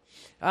Hulk.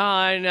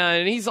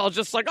 And he's all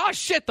just like, oh,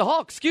 shit, the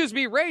Hulk. Excuse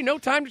me, Ray, no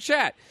time to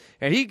chat.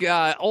 And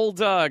old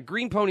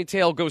green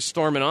ponytail goes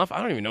storming off.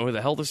 I don't even know who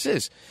the hell this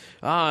is.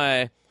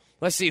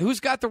 Let's see, who's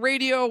got the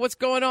radio? What's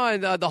going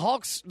on? The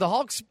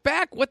Hulk's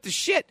back? What the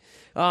shit?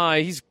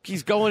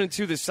 He's going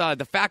into this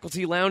the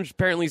faculty lounge.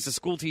 Apparently he's a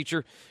school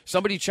teacher.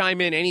 Somebody chime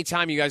in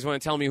anytime you guys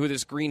want to tell me who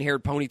this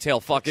green-haired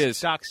ponytail fuck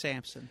is. Doc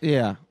Samson.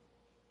 Yeah.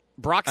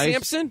 Brock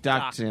Sampson?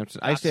 Doc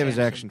Sampson. I used to have his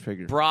action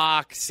figure.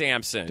 Brock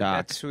Sampson.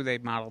 Doc. That's who they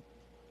modeled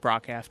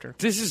Brock after.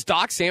 This is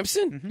Doc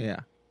Sampson? Mm-hmm. Yeah.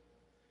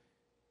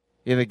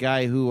 Yeah, the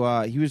guy who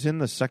he was in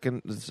the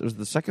second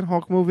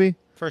Hulk movie.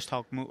 First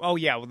Hulk movie. Oh,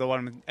 yeah, the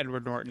one with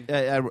Edward Norton.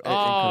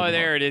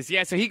 There it is.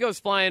 Yeah, so he goes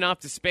flying off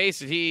to space,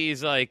 and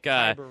he's like,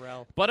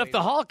 but if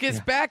the Hulk is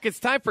back, it's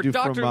time for Dude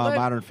Dr. from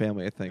Modern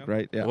Family, I think,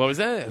 right? Yeah. What was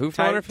that? Who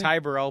from Ty, Modern Family? Ty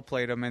Burrell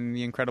played him in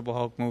the Incredible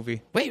Hulk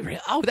movie. Wait, really?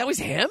 Oh, that was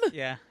him?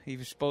 Yeah, he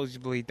was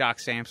supposedly Doc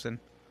Samson.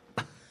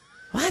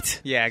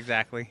 What? Yeah,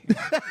 exactly.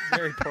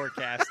 Very poor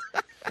cast.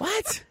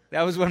 What?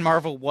 That was when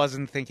Marvel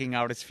wasn't thinking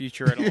out its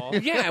future at all.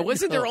 Yeah,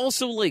 wasn't there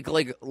also like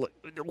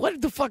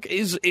what the fuck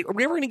is? Are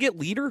we ever gonna get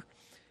Leader?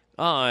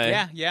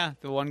 Yeah.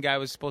 The one guy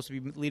was supposed to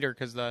be leader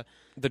because the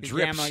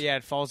drips. gamma,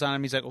 it falls on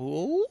him. He's like,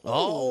 ooh.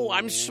 Oh,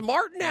 I'm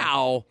smart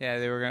now. Yeah,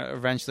 they were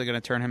eventually going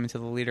to turn him into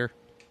the leader.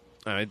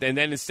 All right, and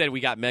then instead we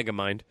got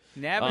Megamind.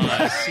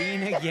 Never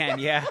seen again.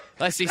 Yeah.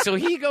 Let's see. So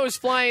he goes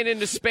flying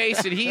into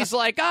space, and he's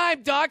like,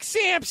 "I'm Doc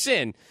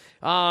Samson."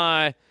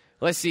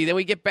 Let's see. Then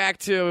we get back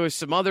to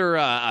some other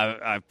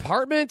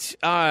apartment.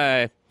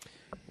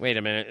 Wait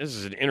a minute. This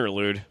is an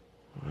interlude.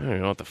 I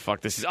don't know what the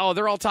fuck this is. Oh,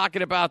 they're all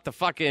talking about the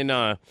fucking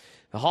the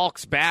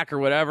Hulk's back or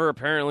whatever.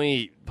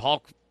 Apparently,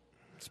 Hulk's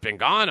been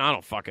gone. I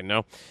don't fucking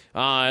know.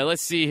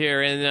 Let's see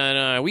here, and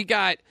then we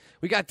got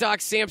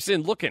Doc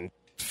Samson looking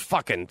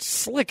fucking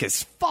slick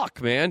as fuck,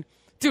 man.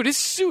 Dude, his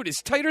suit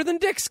is tighter than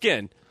dick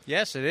skin.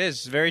 Yes, it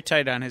is. Very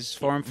tight on his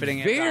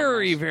form-fitting.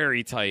 Very,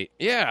 very tight.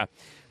 Yeah.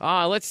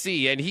 Let's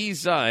see, and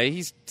he's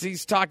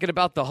talking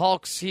about the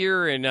Hulks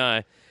here,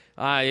 and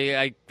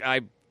I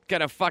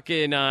got a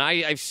fucking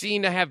I've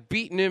seen to have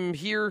beaten him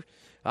here.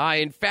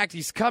 In fact,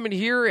 he's coming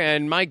here,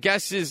 and my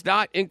guess is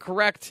not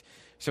incorrect.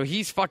 So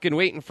he's fucking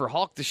waiting for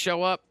Hulk to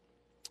show up.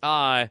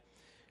 I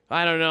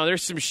don't know.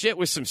 There's some shit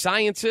with some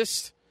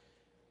scientists.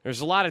 There's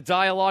a lot of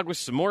dialogue with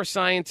some more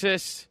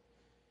scientists.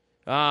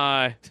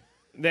 Here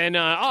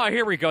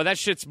we go. That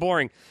shit's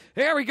boring.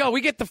 There we go.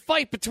 We get the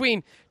fight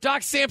between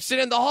Doc Samson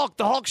and the Hulk.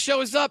 The Hulk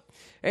shows up,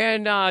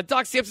 and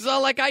Doc Samson's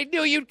all like, I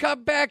knew you'd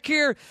come back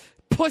here,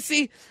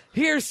 pussy.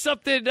 Here's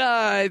something.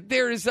 Fuck.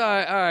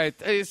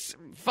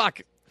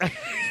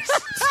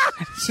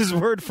 This is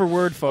word for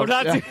word, folks.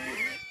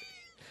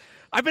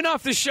 I've been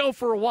off the show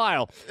for a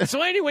while.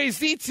 So anyways,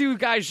 these two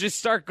guys just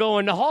start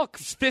going. The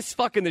Hulk's fist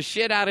fucking the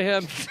shit out of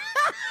him.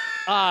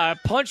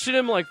 Punching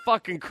him like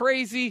fucking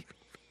crazy.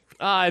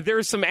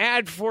 There's some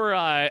ad for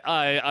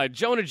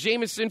Jonah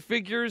Jameson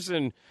figures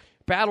and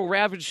Battle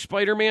Ravaged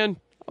Spider-Man.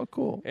 Oh,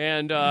 cool.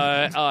 And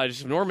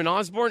just Norman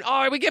Osborn.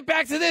 All right, we get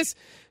back to this.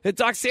 And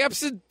Doc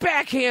Samson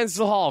backhands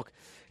the Hulk.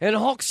 And the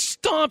Hulk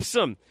stomps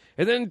him.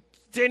 And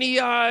then he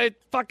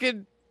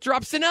fucking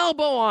drops an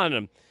elbow on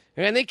him.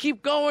 And they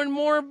keep going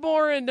more and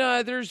more. And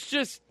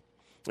there's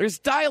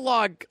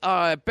dialogue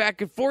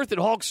back and forth.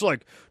 And Hulk's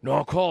like,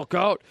 knock Hulk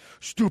out.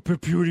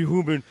 Stupid beauty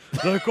human.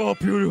 Like all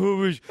beauty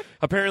humans.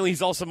 Apparently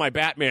he's also my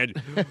Batman.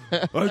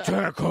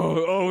 Attack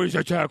Hulk. Always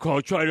attack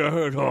Hulk. Try to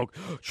hurt Hulk.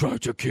 Try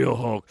to kill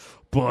Hulk.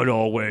 But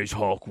always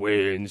Hulk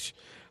wins.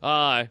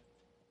 And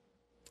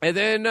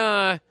then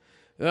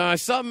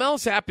something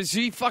else happens.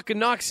 He fucking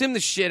knocks him the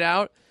shit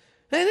out.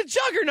 And the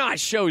Juggernaut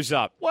shows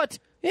up. What?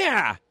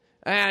 Yeah.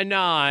 And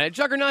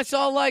Juggernaut's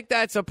all like,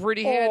 that's a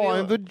pretty handy.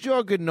 I'm the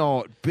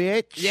Juggernaut,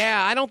 bitch.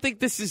 Yeah, I don't think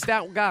this is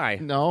that guy.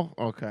 No?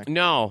 Okay.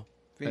 No.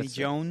 Vinnie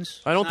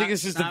Jones? I don't think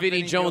this is the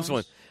Vinnie Jones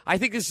one. I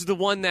think this is the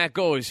one that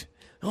goes,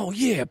 oh,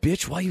 yeah,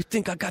 bitch, why you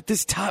think I got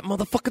this tight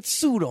motherfucking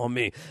suit on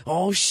me?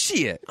 Oh,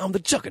 shit, I'm the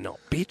Juggernaut,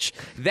 bitch.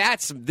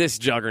 That's this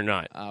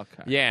Juggernaut.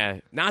 Okay. Yeah,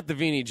 not the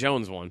Vinnie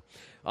Jones one.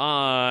 So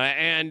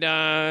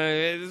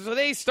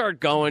they start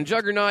going.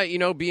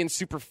 Juggernaut, being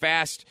super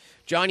fast.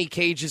 Johnny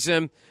cages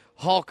him.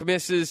 Hulk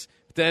misses.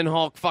 Then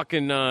Hulk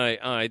fucking,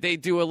 they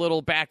do a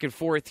little back and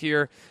forth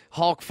here.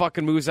 Hulk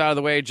fucking moves out of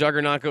the way.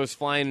 Juggernaut goes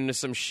flying into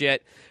some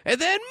shit. And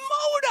then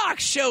MODOK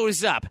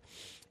shows up.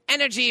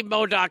 Energy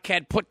MODOK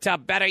had put to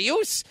better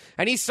use.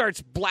 And he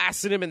starts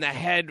blasting him in the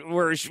head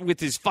with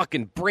his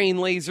fucking brain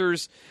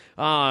lasers.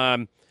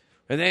 And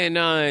then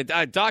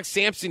Doc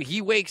Samson,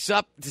 he wakes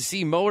up to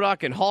see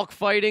MODOK and Hulk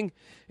fighting.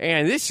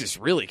 And this is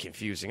really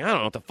confusing. I don't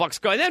know what the fuck's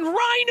going on. Then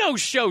Rhino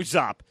shows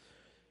up.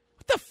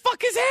 What the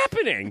fuck is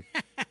happening?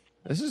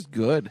 This is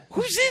good.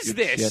 Whose is Good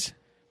this? shit.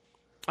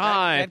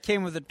 That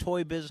came with a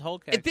Toy Biz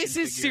Hulk action This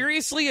is figure.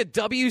 seriously a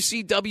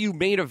WCW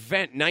main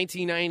event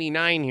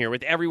 1999 here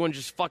with everyone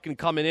just fucking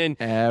coming in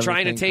trying to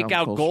Everything take comes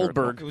out full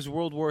Goldberg. It was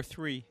World War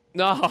III.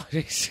 No.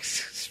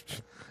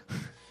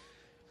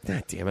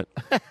 God damn it.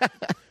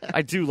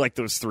 I do like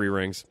those 3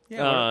 rings.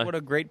 Yeah, what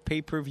a great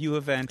pay-per-view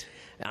event.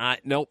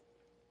 Nope.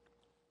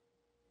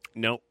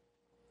 Nope.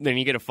 Then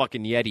you get a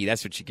fucking Yeti.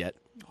 That's what you get.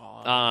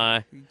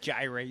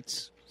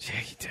 Gyrates. Yeah,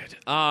 you did.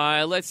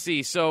 Let's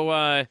see.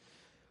 So,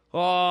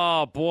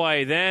 oh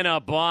boy, then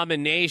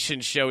Abomination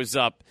shows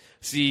up.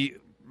 See,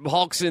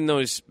 Hulk's in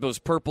those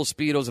purple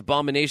Speedos.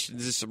 Abomination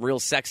is some real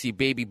sexy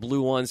baby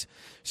blue ones.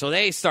 So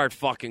they start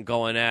fucking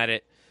going at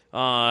it.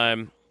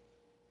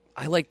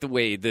 I like the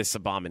way this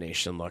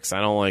Abomination looks. I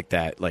don't like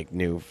that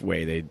new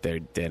way they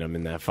did him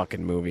in that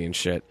fucking movie and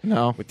shit.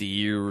 No. With the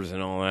ears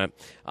and all that.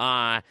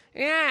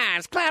 Yeah,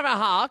 it's clever,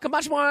 Hulk.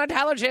 Much more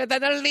intelligent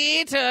than the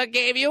leader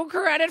gave you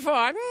credit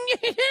for.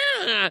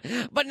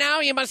 But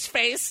now you must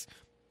face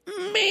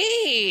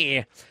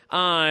me.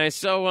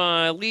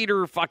 So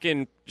leader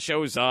fucking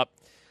shows up,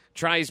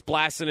 tries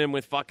blasting him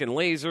with fucking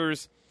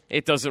lasers.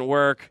 It doesn't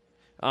work.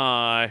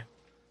 Doc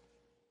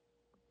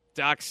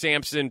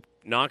Samson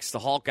knocks the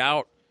Hulk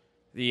out.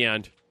 The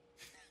end.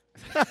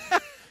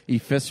 He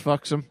fist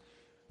fucks him.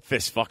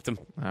 Fist fucked him.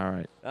 All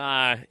right.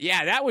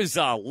 Yeah, that was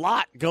a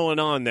lot going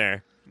on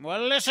there.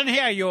 Well, listen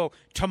here, you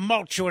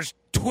tumultuous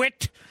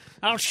twit.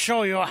 I'll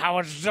show you how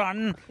it's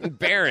done.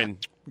 Baron,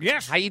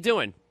 Yes, how you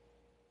doing?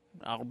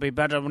 I'll be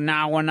better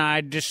now when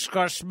I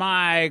discuss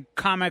my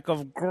comic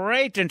of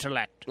great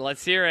intellect.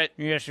 Let's hear it.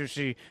 Yes, you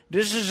see,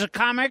 this is a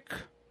comic,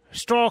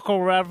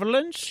 historical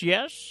relevance,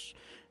 yes.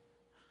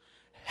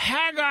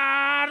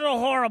 Haggard the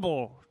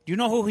Horrible. Do you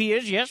know who he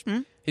is, yes?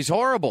 He's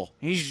horrible.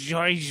 He's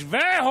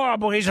very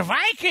horrible. He's a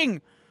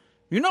Viking.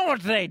 You know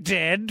what they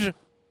did.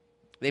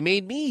 They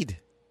made mead.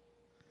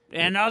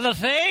 And other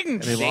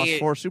things. And they lost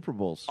 4 Super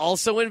Bowls.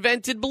 Also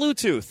invented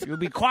Bluetooth. You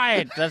be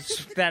quiet.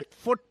 That's that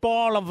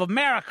Football of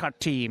America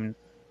team.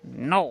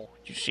 No,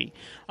 you see.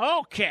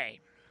 Okay.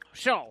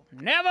 So,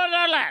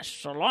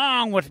 nevertheless,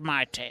 along with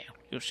my tale,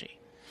 you see,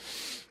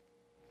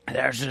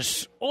 there's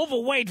this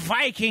overweight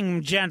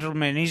Viking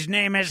gentleman. His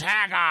name is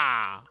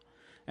Hagar.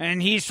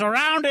 And he's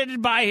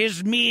surrounded by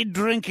his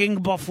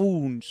mead-drinking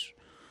buffoons.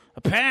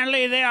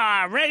 Apparently they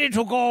are ready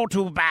to go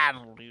to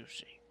battle, you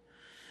see.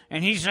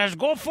 And he says,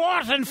 go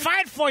forth and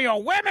fight for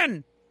your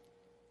women.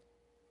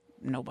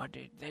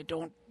 Nobody, they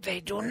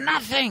do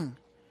nothing.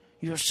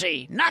 You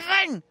see,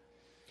 nothing.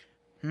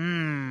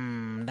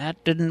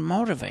 That didn't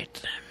motivate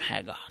them,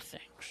 Hagar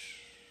thinks.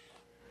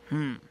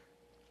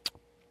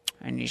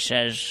 And he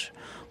says,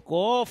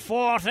 go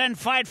forth and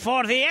fight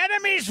for the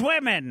enemy's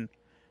women.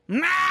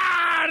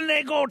 And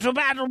they go to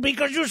battle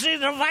because, you see,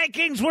 the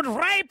Vikings would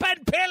rape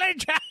and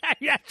pillage.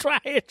 That's why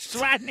it's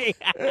funny.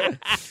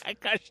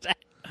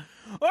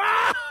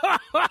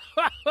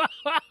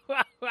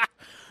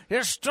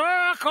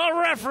 Historical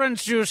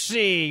reference, you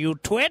see, you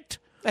twit.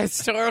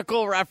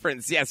 Historical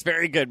reference. Yes,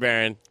 very good,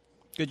 Baron.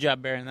 Good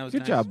job, Baron. That was Good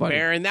nice. job, buddy.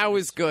 Baron, that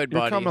was good,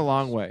 You're buddy. coming a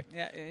long way.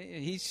 Yeah,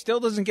 he still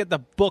doesn't get the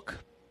book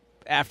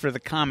after the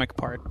comic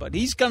part, but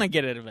he's going to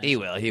get it eventually. He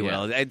will. He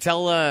will.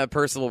 Tell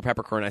Percival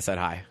Peppercorn I said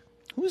hi.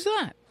 Who's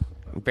that?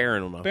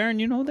 Baron will know. Baron,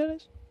 you know who that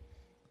is?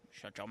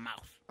 Shut your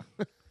mouth.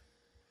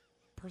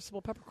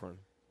 Percival Peppercorn.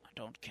 I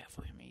don't care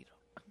for him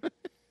either.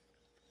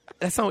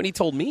 That's not what he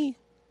told me.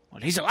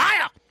 Well, he's a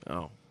liar.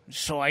 Oh.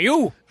 So are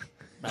you.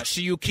 I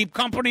see you keep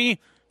company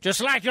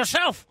just like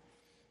yourself.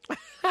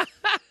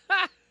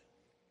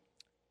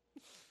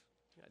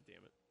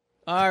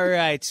 All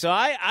right, so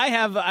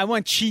I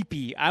went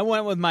cheapy. I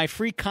went with my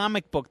free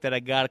comic book that I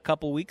got a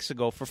couple weeks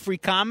ago for Free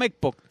Comic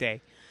Book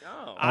Day.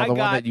 Oh. The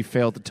one that you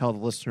failed to tell the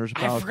listeners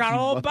about. I forgot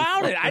all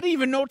about it. I didn't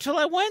even know till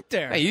I went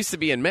there. It used to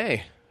be in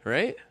May,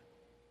 right?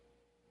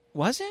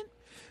 Was it?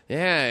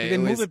 Yeah. Did they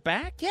move it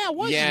back? Yeah, it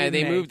was. Yeah, in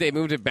they May.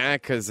 moved it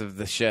back because of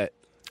the shit.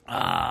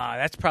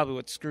 That's probably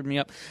what screwed me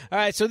up. All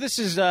right, so this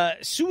is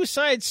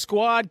Suicide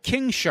Squad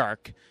King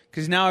Shark,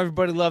 because now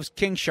everybody loves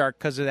King Shark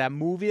because of that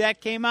movie that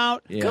came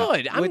out. Yeah.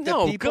 Good.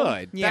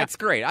 Good. Yeah. That's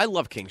great. I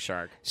love King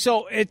Shark.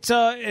 So it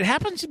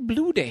happens in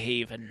Blue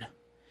Haven,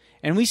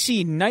 and we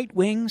see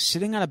Nightwing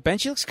sitting on a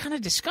bench. He looks kind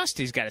of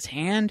disgusted. He's got his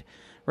hand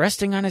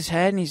resting on his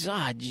head, and he's,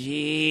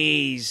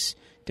 jeez.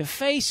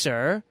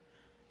 Defacer.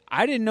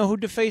 I didn't know who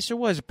Defacer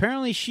was.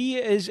 Apparently she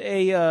is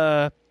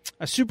a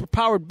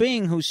superpowered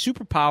being whose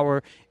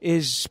superpower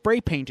is spray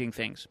painting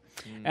things.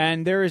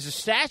 And there is a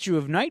statue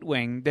of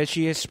Nightwing that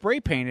she has spray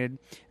painted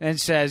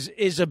and says,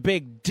 is a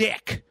big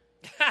dick.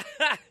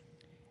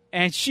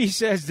 And she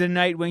says to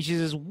Nightwing, she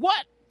says,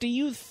 what do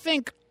you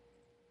think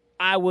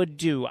I would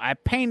do? I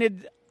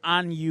painted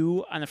on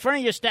you, on the front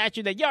of your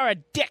statue, that you're a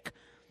dick.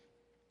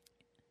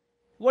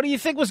 What do you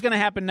think was going to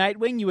happen,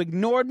 Nightwing? You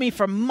ignored me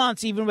for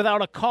months, even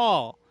without a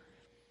call.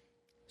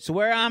 So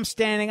where I'm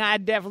standing,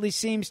 it definitely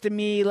seems to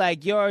me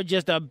like you're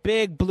just a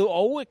big blue...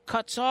 Oh, it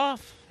cuts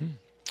off.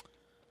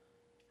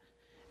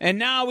 And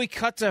now we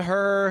cut to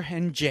her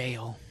in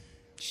jail.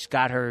 She's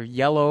got her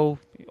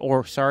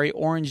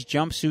orange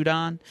jumpsuit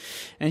on.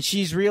 And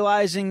she's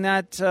realizing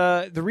that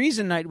the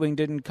reason Nightwing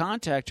didn't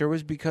contact her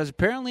was because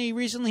apparently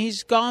recently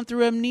he's gone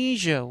through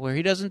amnesia, where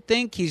he doesn't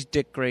think he's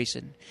Dick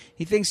Grayson.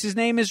 He thinks his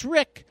name is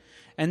Rick.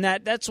 And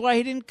that's why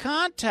he didn't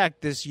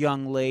contact this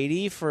young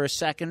lady for a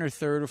second or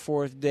third or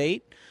fourth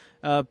date.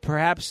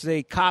 Perhaps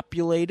they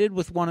copulated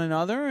with one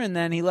another, and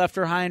then he left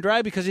her high and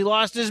dry because he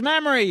lost his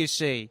memory, you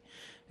see.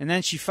 And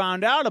then she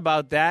found out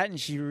about that, and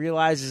she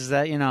realizes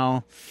that,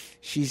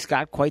 she's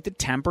got quite the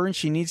temper, and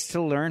she needs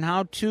to learn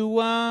how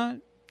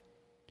to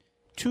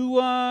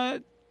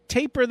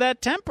taper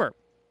that temper.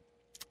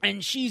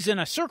 And she's in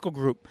a circle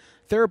group,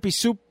 therapy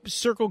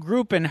circle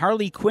group, and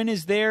Harley Quinn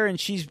is there, and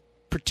she's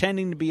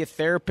pretending to be a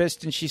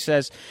therapist, and she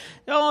says,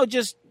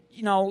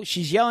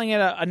 she's yelling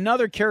at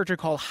another character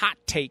called Hot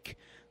Take,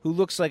 who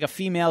looks like a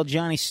female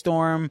Johnny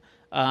Storm,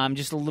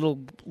 just a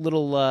little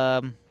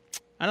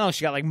I don't know,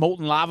 she got like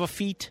molten lava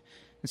feet.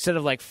 Instead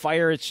of like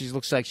fire, she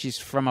looks like she's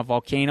from a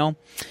volcano.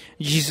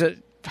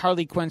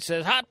 Harley Quinn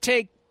says, Hot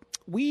Take,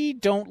 we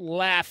don't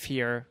laugh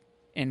here.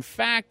 In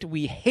fact,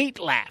 we hate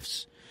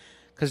laughs.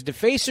 Because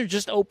Defacer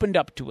just opened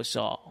up to us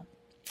all.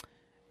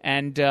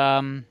 And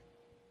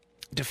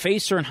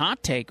Defacer and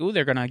Hot Take,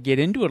 they're going to get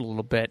into it a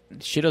little bit.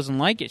 She doesn't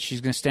like it. She's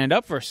going to stand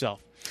up for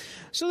herself.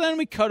 So then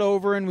we cut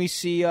over and we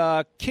see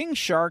King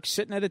Shark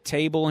sitting at a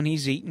table and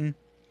he's eating.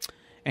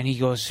 And he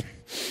goes,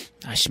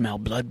 I smell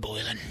blood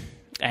boiling.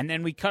 And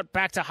then we cut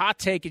back to Hot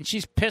Take, and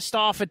she's pissed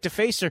off at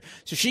Defacer.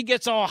 So she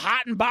gets all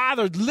hot and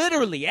bothered,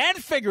 literally and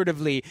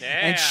figuratively. Yeah.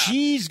 And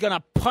she's going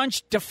to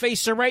punch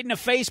Defacer right in the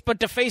face, but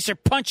Defacer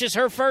punches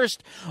her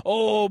first.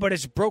 Oh, but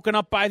it's broken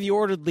up by the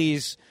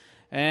orderlies.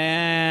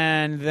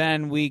 And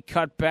then we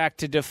cut back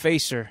to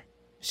Defacer,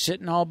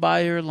 sitting all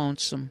by her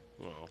lonesome,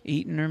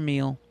 eating her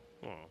meal.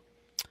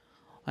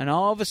 And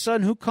all of a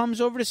sudden, who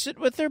comes over to sit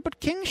with her but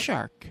King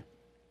Shark?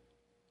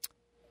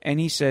 And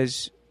he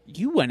says,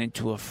 you went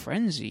into a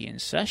frenzy in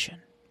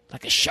session,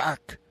 like a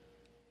shark.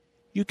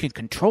 You can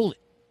control it,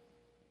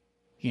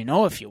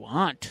 if you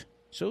want.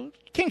 So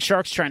King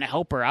Shark's trying to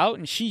help her out,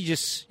 and she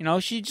just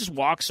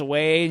walks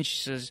away, and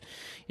she says,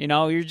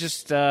 you're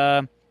just,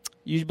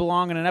 you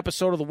belong in an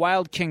episode of The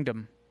Wild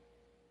Kingdom.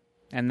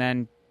 And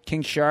then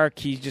King Shark,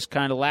 he just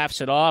kind of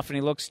laughs it off, and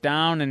he looks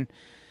down, and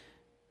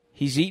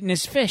he's eating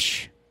his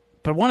fish.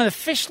 But one of the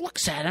fish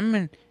looks at him,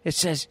 and it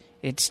says,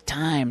 it's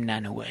time,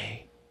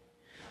 Nanoue.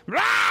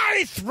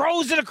 He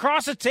throws it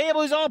across the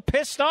table. He's all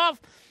pissed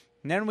off.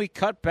 And then we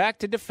cut back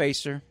to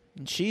Defacer,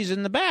 and she's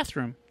in the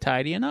bathroom,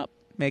 tidying up,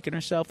 making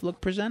herself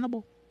look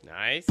presentable.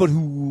 Nice. But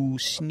who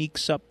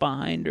sneaks up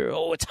behind her?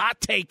 Oh, it's Hot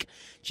Take.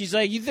 She's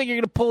like, you think you're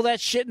going to pull that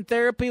shit in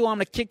therapy? Well, I'm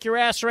going to kick your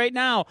ass right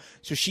now.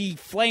 So she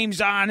flames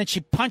on, and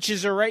she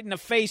punches her right in the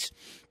face.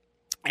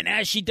 And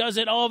as she does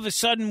it, all of a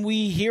sudden,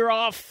 we hear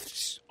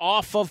off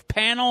of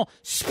panel,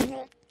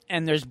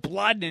 and there's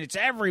blood, and it's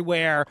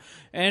everywhere.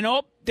 And,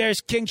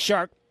 there's King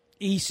Shark.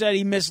 He said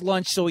he missed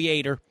lunch, so he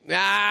ate her.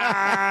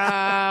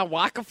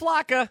 Waka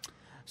flocka.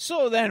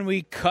 So then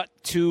we cut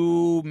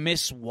to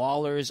Miss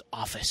Waller's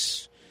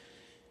office.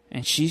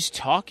 And she's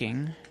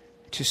talking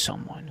to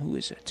someone. Who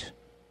is it?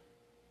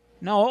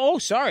 No,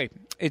 sorry.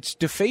 It's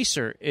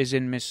Defacer is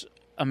in Miss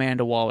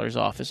Amanda Waller's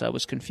office. I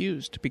was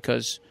confused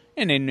because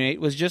an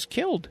inmate was just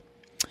killed.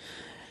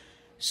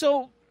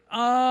 So,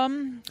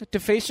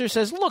 Defacer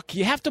says, look,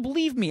 you have to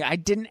believe me. I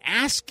didn't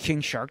ask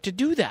King Shark to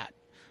do that.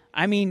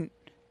 I mean,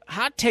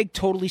 Hot Take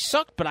totally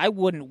sucked, but I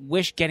wouldn't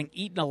wish getting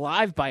eaten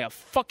alive by a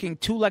fucking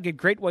two-legged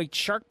great white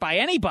shark by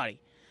anybody.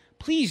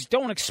 Please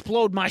don't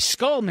explode my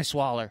skull, Miss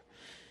Waller.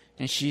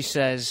 And she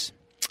says,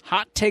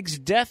 Hot Take's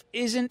death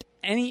isn't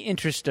any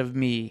interest of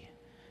me.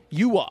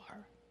 You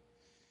are.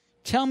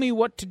 Tell me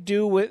what to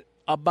do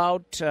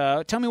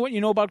tell me what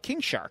you know about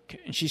King Shark.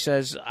 And she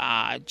says,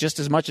 just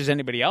as much as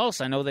anybody else.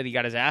 I know that he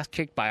got his ass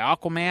kicked by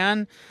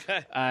Aquaman.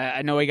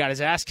 I know he got his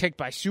ass kicked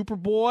by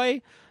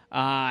Superboy.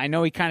 I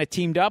know he kind of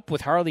teamed up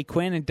with Harley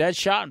Quinn and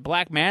Deadshot and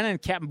Black Manta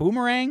and Captain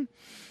Boomerang.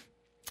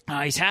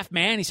 He's half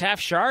man, he's half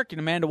shark, and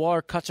Amanda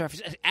Waller cuts off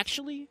his...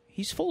 Actually,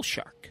 he's full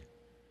shark.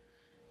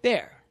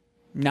 There.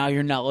 Now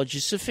your knowledge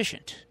is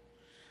sufficient.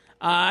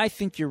 I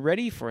think you're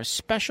ready for a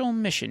special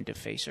mission,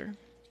 Defacer.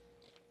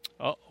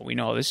 Oh, we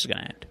know how this is going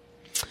to end.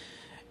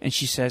 And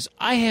she says,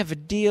 I have a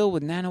deal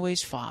with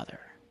Nanoe's father.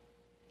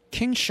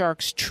 King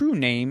Shark's true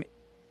name...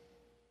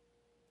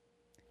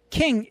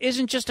 King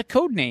isn't just a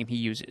code name he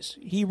uses.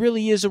 He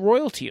really is a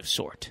royalty of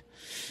sort.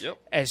 Yep.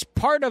 As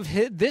part of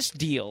this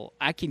deal,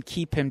 I can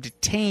keep him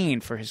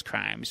detained for his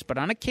crimes, but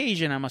on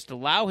occasion I must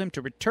allow him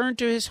to return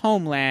to his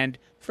homeland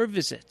for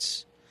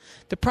visits.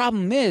 The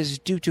problem is,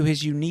 due to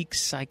his unique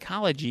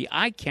psychology,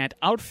 I can't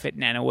outfit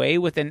Nanoe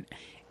with an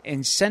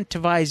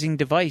incentivizing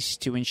device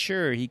to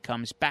ensure he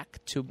comes back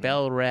to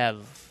Bel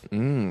Rev.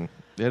 That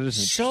is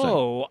interesting.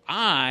 So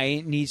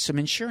I need some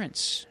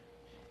insurance.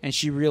 And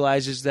she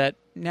realizes that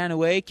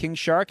Nanoe, King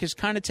Shark, has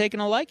kind of taken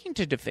a liking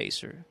to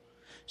Defacer.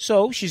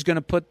 So she's going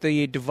to put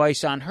the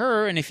device on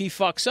her, and if he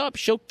fucks up,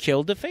 she'll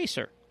kill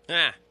Defacer.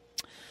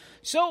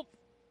 So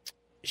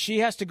she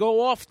has to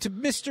go off to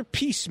Mr.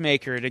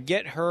 Peacemaker to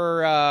get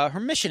her her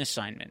mission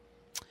assignment.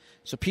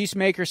 So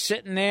Peacemaker's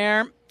sitting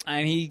there,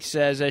 and he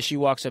says as she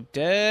walks up,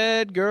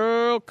 dead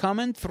girl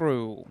coming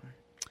through.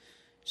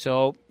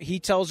 So he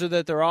tells her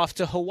that they're off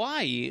to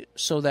Hawaii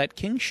so that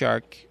King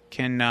Shark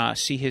can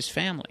see his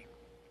family.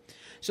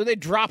 So they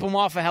drop him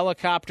off a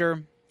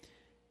helicopter.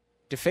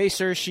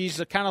 Defacer, she's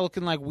kind of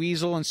looking like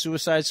Weasel in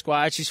Suicide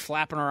Squad. She's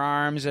flapping her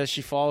arms as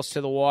she falls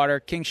to the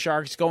water. King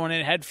Shark's going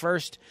in head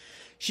first.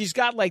 She's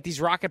got like these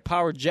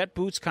rocket-powered jet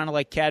boots, kind of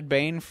like Cad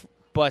Bane,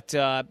 but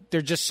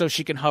they're just so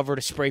she can hover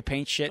to spray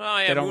paint shit. Oh,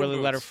 yeah, they don't moon really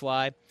let her boots.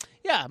 fly.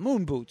 Yeah,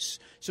 moon boots.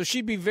 So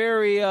she'd be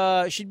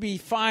she'd be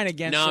fine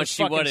against No, those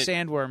she fucking wouldn't.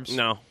 sandworms.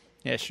 No.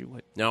 Yeah, she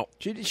would. No.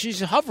 She's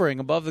hovering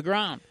above the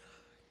ground.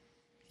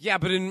 Yeah,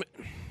 but in...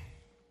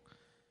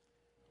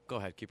 Go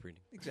ahead, keep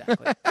reading.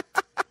 Exactly.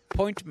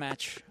 Point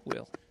match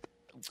Will.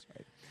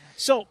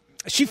 So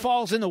she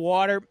falls in the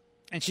water,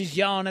 and she's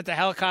yelling at the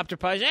helicopter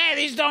pilots, hey,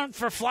 these aren't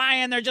for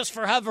flying, they're just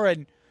for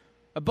hovering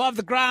above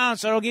the ground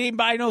so I don't get eaten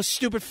by no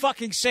stupid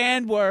fucking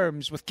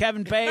sandworms with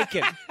Kevin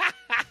Bacon.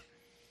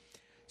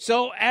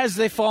 So as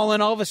they fall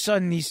in, all of a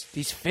sudden these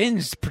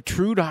fins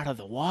protrude out of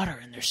the water,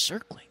 and they're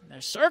circling.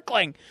 They're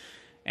circling.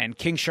 And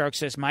King Shark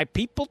says, my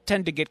people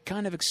tend to get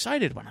kind of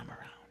excited when I'm around.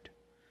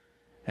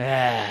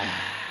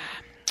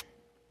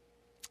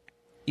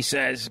 He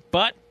says,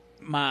 but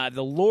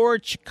the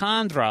Lord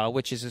Chikandra,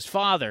 which is his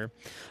father,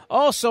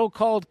 also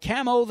called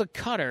Camo the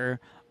Cutter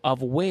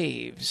of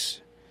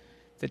Waves,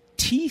 the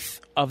teeth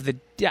of the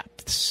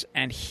depths,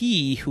 and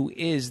he who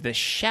is the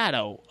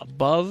shadow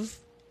above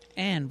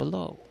and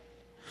below.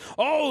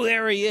 Oh,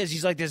 there he is.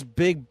 He's like this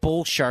big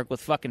bull shark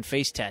with fucking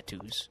face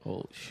tattoos.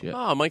 Holy shit.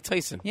 Oh, Mike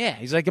Tyson. Yeah,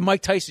 he's like a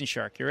Mike Tyson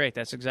shark. You're right.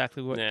 That's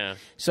exactly what. Yeah.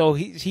 So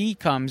he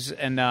comes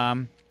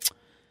and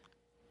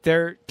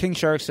King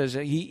Shark says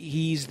that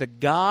he's the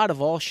god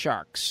of all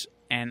sharks,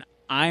 and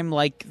I'm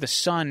like the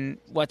son.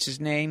 What's his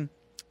name?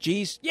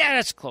 Jeez. Yeah,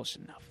 that's close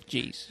enough.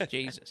 Jesus.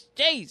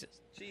 Jeez,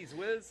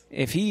 whiz.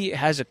 If he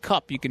has a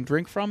cup, you can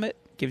drink from it.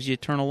 Gives you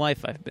eternal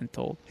life. I've been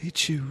told. He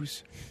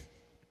chews.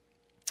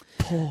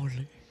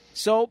 Poorly.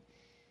 So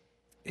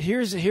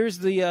here's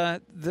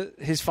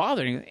his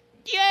father.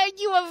 Yeah,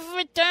 you have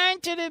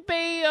returned to the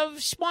bay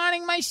of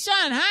spawning my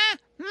son, huh?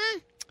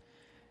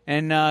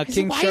 And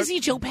King Why Shark. is he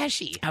Joe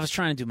Pesci? I was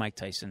trying to do Mike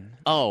Tyson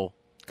Oh,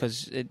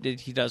 because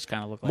he does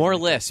kind of look like more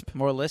Mike lisp. Tyson.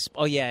 More lisp.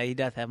 Oh yeah, he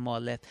does have more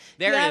lisp.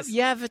 There it is.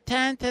 You have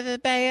returned to the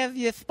bay of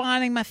your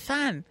spawning my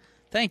son.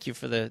 Thank you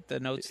for the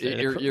notes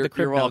there. You're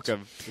crib notes.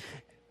 welcome.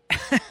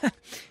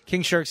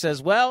 King Shark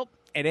says, well,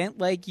 it ain't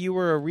like you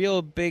were a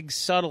real big,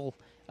 subtle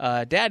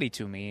daddy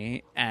to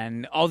me.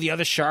 And all the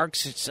other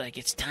sharks, it's like,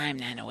 it's time,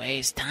 Nanoe.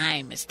 It's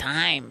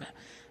time.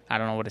 I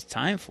don't know what it's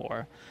time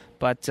for.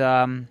 But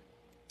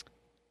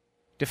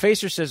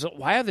Defacer says,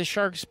 why are the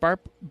sharks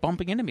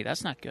bumping into me?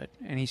 That's not good.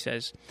 And he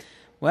says,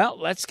 well,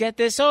 let's get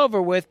this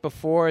over with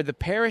before the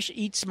parish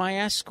eats my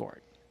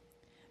escort.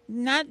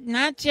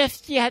 Not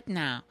just yet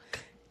now.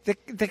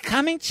 The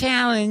coming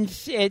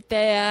challenge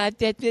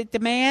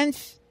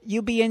demands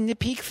you be in the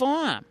peak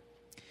form.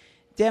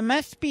 There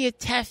must be a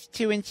test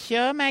to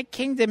ensure my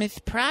kingdom is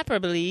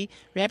properly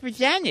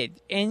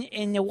represented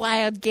in the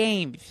wild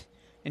games.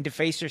 And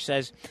Defacer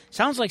says,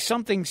 sounds like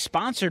something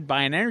sponsored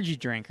by an energy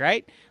drink,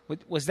 right?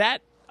 Was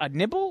that a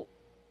nibble?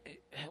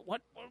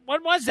 What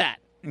was that?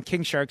 And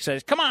King Shark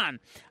says, come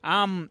on.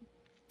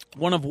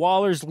 One of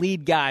Waller's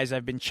lead guys.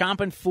 I've been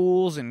chomping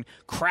fools and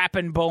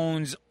crapping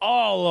bones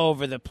all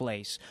over the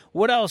place.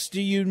 What else do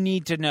you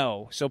need to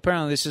know? So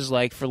apparently this is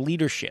like for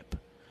leadership.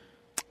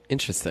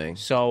 Interesting.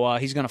 So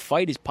he's going to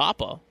fight his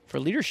papa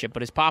for leadership,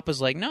 but his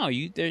papa's like, no,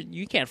 you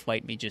can't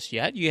fight me just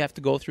yet. You have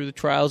to go through the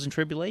trials and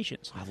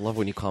tribulations. I love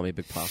when you call me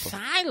Big Papa.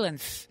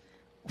 Silence.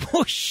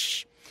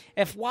 Whoosh.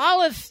 If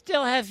Wallace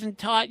still hasn't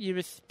taught you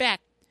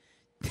respect,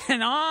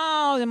 then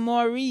all the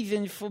more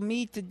reason for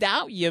me to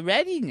doubt your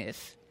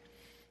readiness.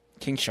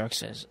 King Shark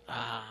says,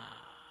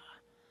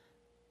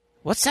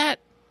 what's that?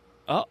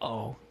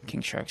 Uh-oh,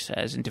 King Shark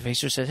says. And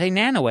Defacer says, hey,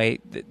 Nanaway,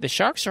 the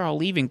sharks are all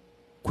leaving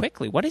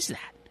quickly. What is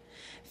that?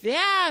 There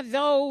are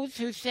those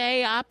who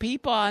say our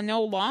people are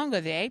no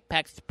longer the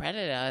apex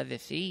predator of the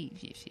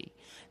seas, you see.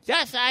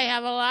 Thus, I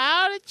have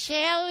allowed a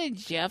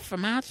challenger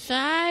from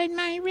outside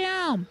my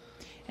realm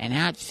and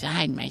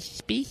outside my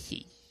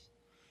species.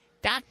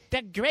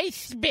 Dr.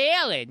 Grace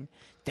Balin,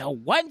 though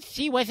once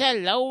she was a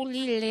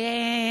lowly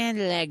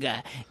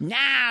landlegger,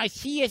 now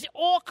she is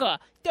Orca,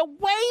 the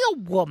whale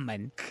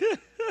woman.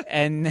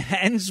 And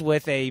ends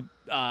with a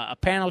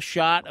panel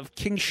shot of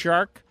King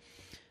Shark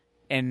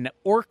and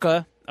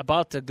Orca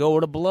about to go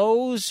to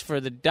blows for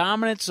the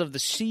dominance of the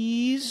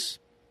seas.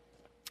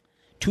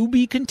 To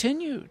be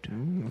continued.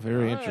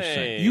 Very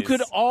interesting. You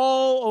could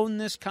all own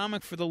this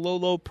comic for the low,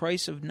 low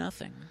price of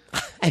nothing.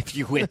 If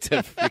you went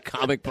to the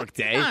comic book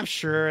day. I'm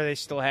sure they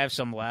still have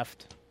some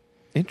left.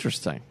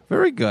 Interesting.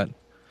 Very good.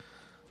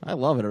 I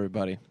love it,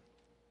 everybody.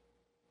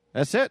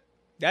 That's it.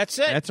 That's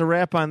it. That's a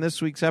wrap on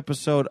this week's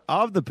episode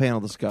of the panel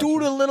discussion. Do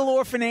the Little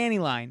Orphan Annie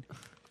line.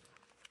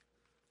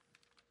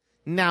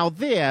 Now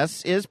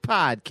this is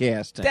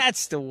podcasting.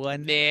 That's the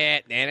one.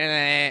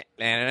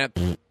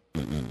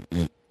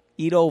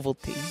 Eat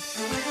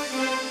Ovaltine.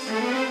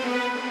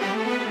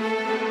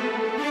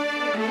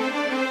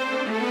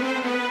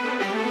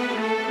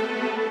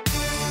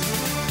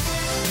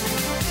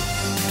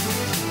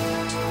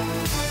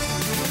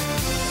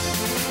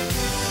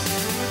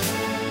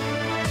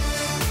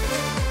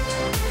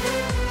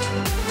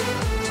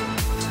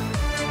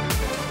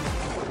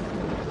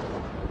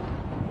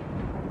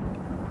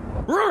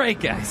 All right,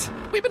 guys.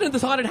 We've been in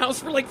this haunted house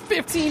for like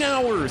 15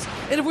 hours.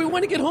 And if we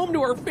want to get home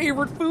to our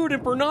favorite food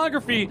and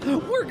pornography,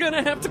 we're going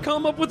to have to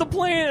come up with a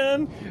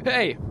plan.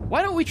 Hey,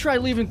 why don't we try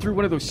leaving through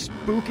one of those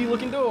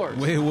spooky-looking doors?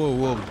 Wait,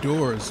 whoa,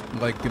 doors,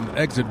 like an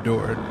exit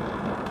door.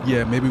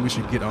 Yeah, maybe we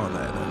should get on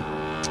that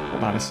then.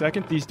 Hold on a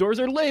second. These doors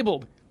are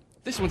labeled.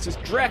 This one says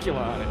Dracula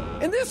on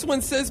it. And this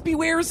one says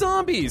Beware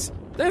Zombies.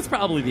 That's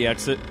probably the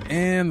exit.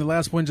 And the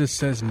last one just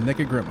says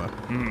Naked Grandma.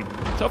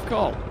 Tough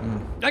call.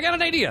 I got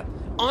an idea.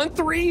 On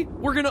 3,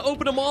 we're going to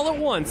open them all at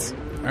once.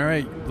 All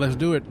right, let's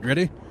do it.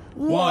 Ready?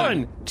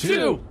 1,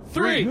 2,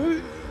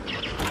 3.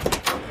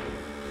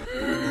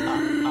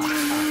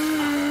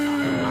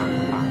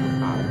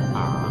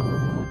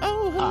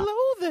 Oh,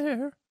 hello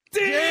there.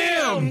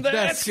 Damn,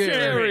 that's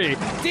scary.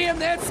 Damn,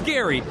 That's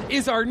Scary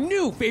is our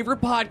new favorite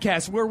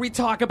podcast where we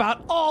talk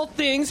about all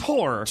things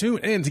horror. Tune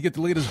in to get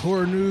the latest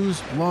horror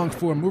news,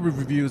 long-form movie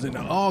reviews, and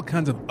all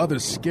kinds of other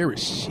scary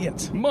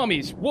shit.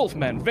 Mummies,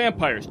 wolfmen,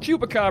 vampires,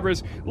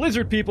 chupacabras,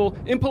 lizard people,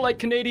 impolite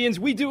Canadians,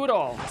 we do it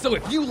all. So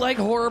if you like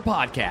horror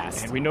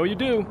podcasts, And we know you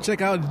do.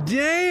 Check out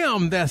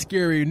Damn, That's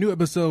Scary. New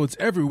episodes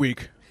every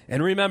week.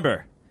 and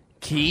remember,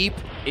 keep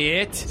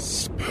it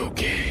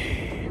Spooky.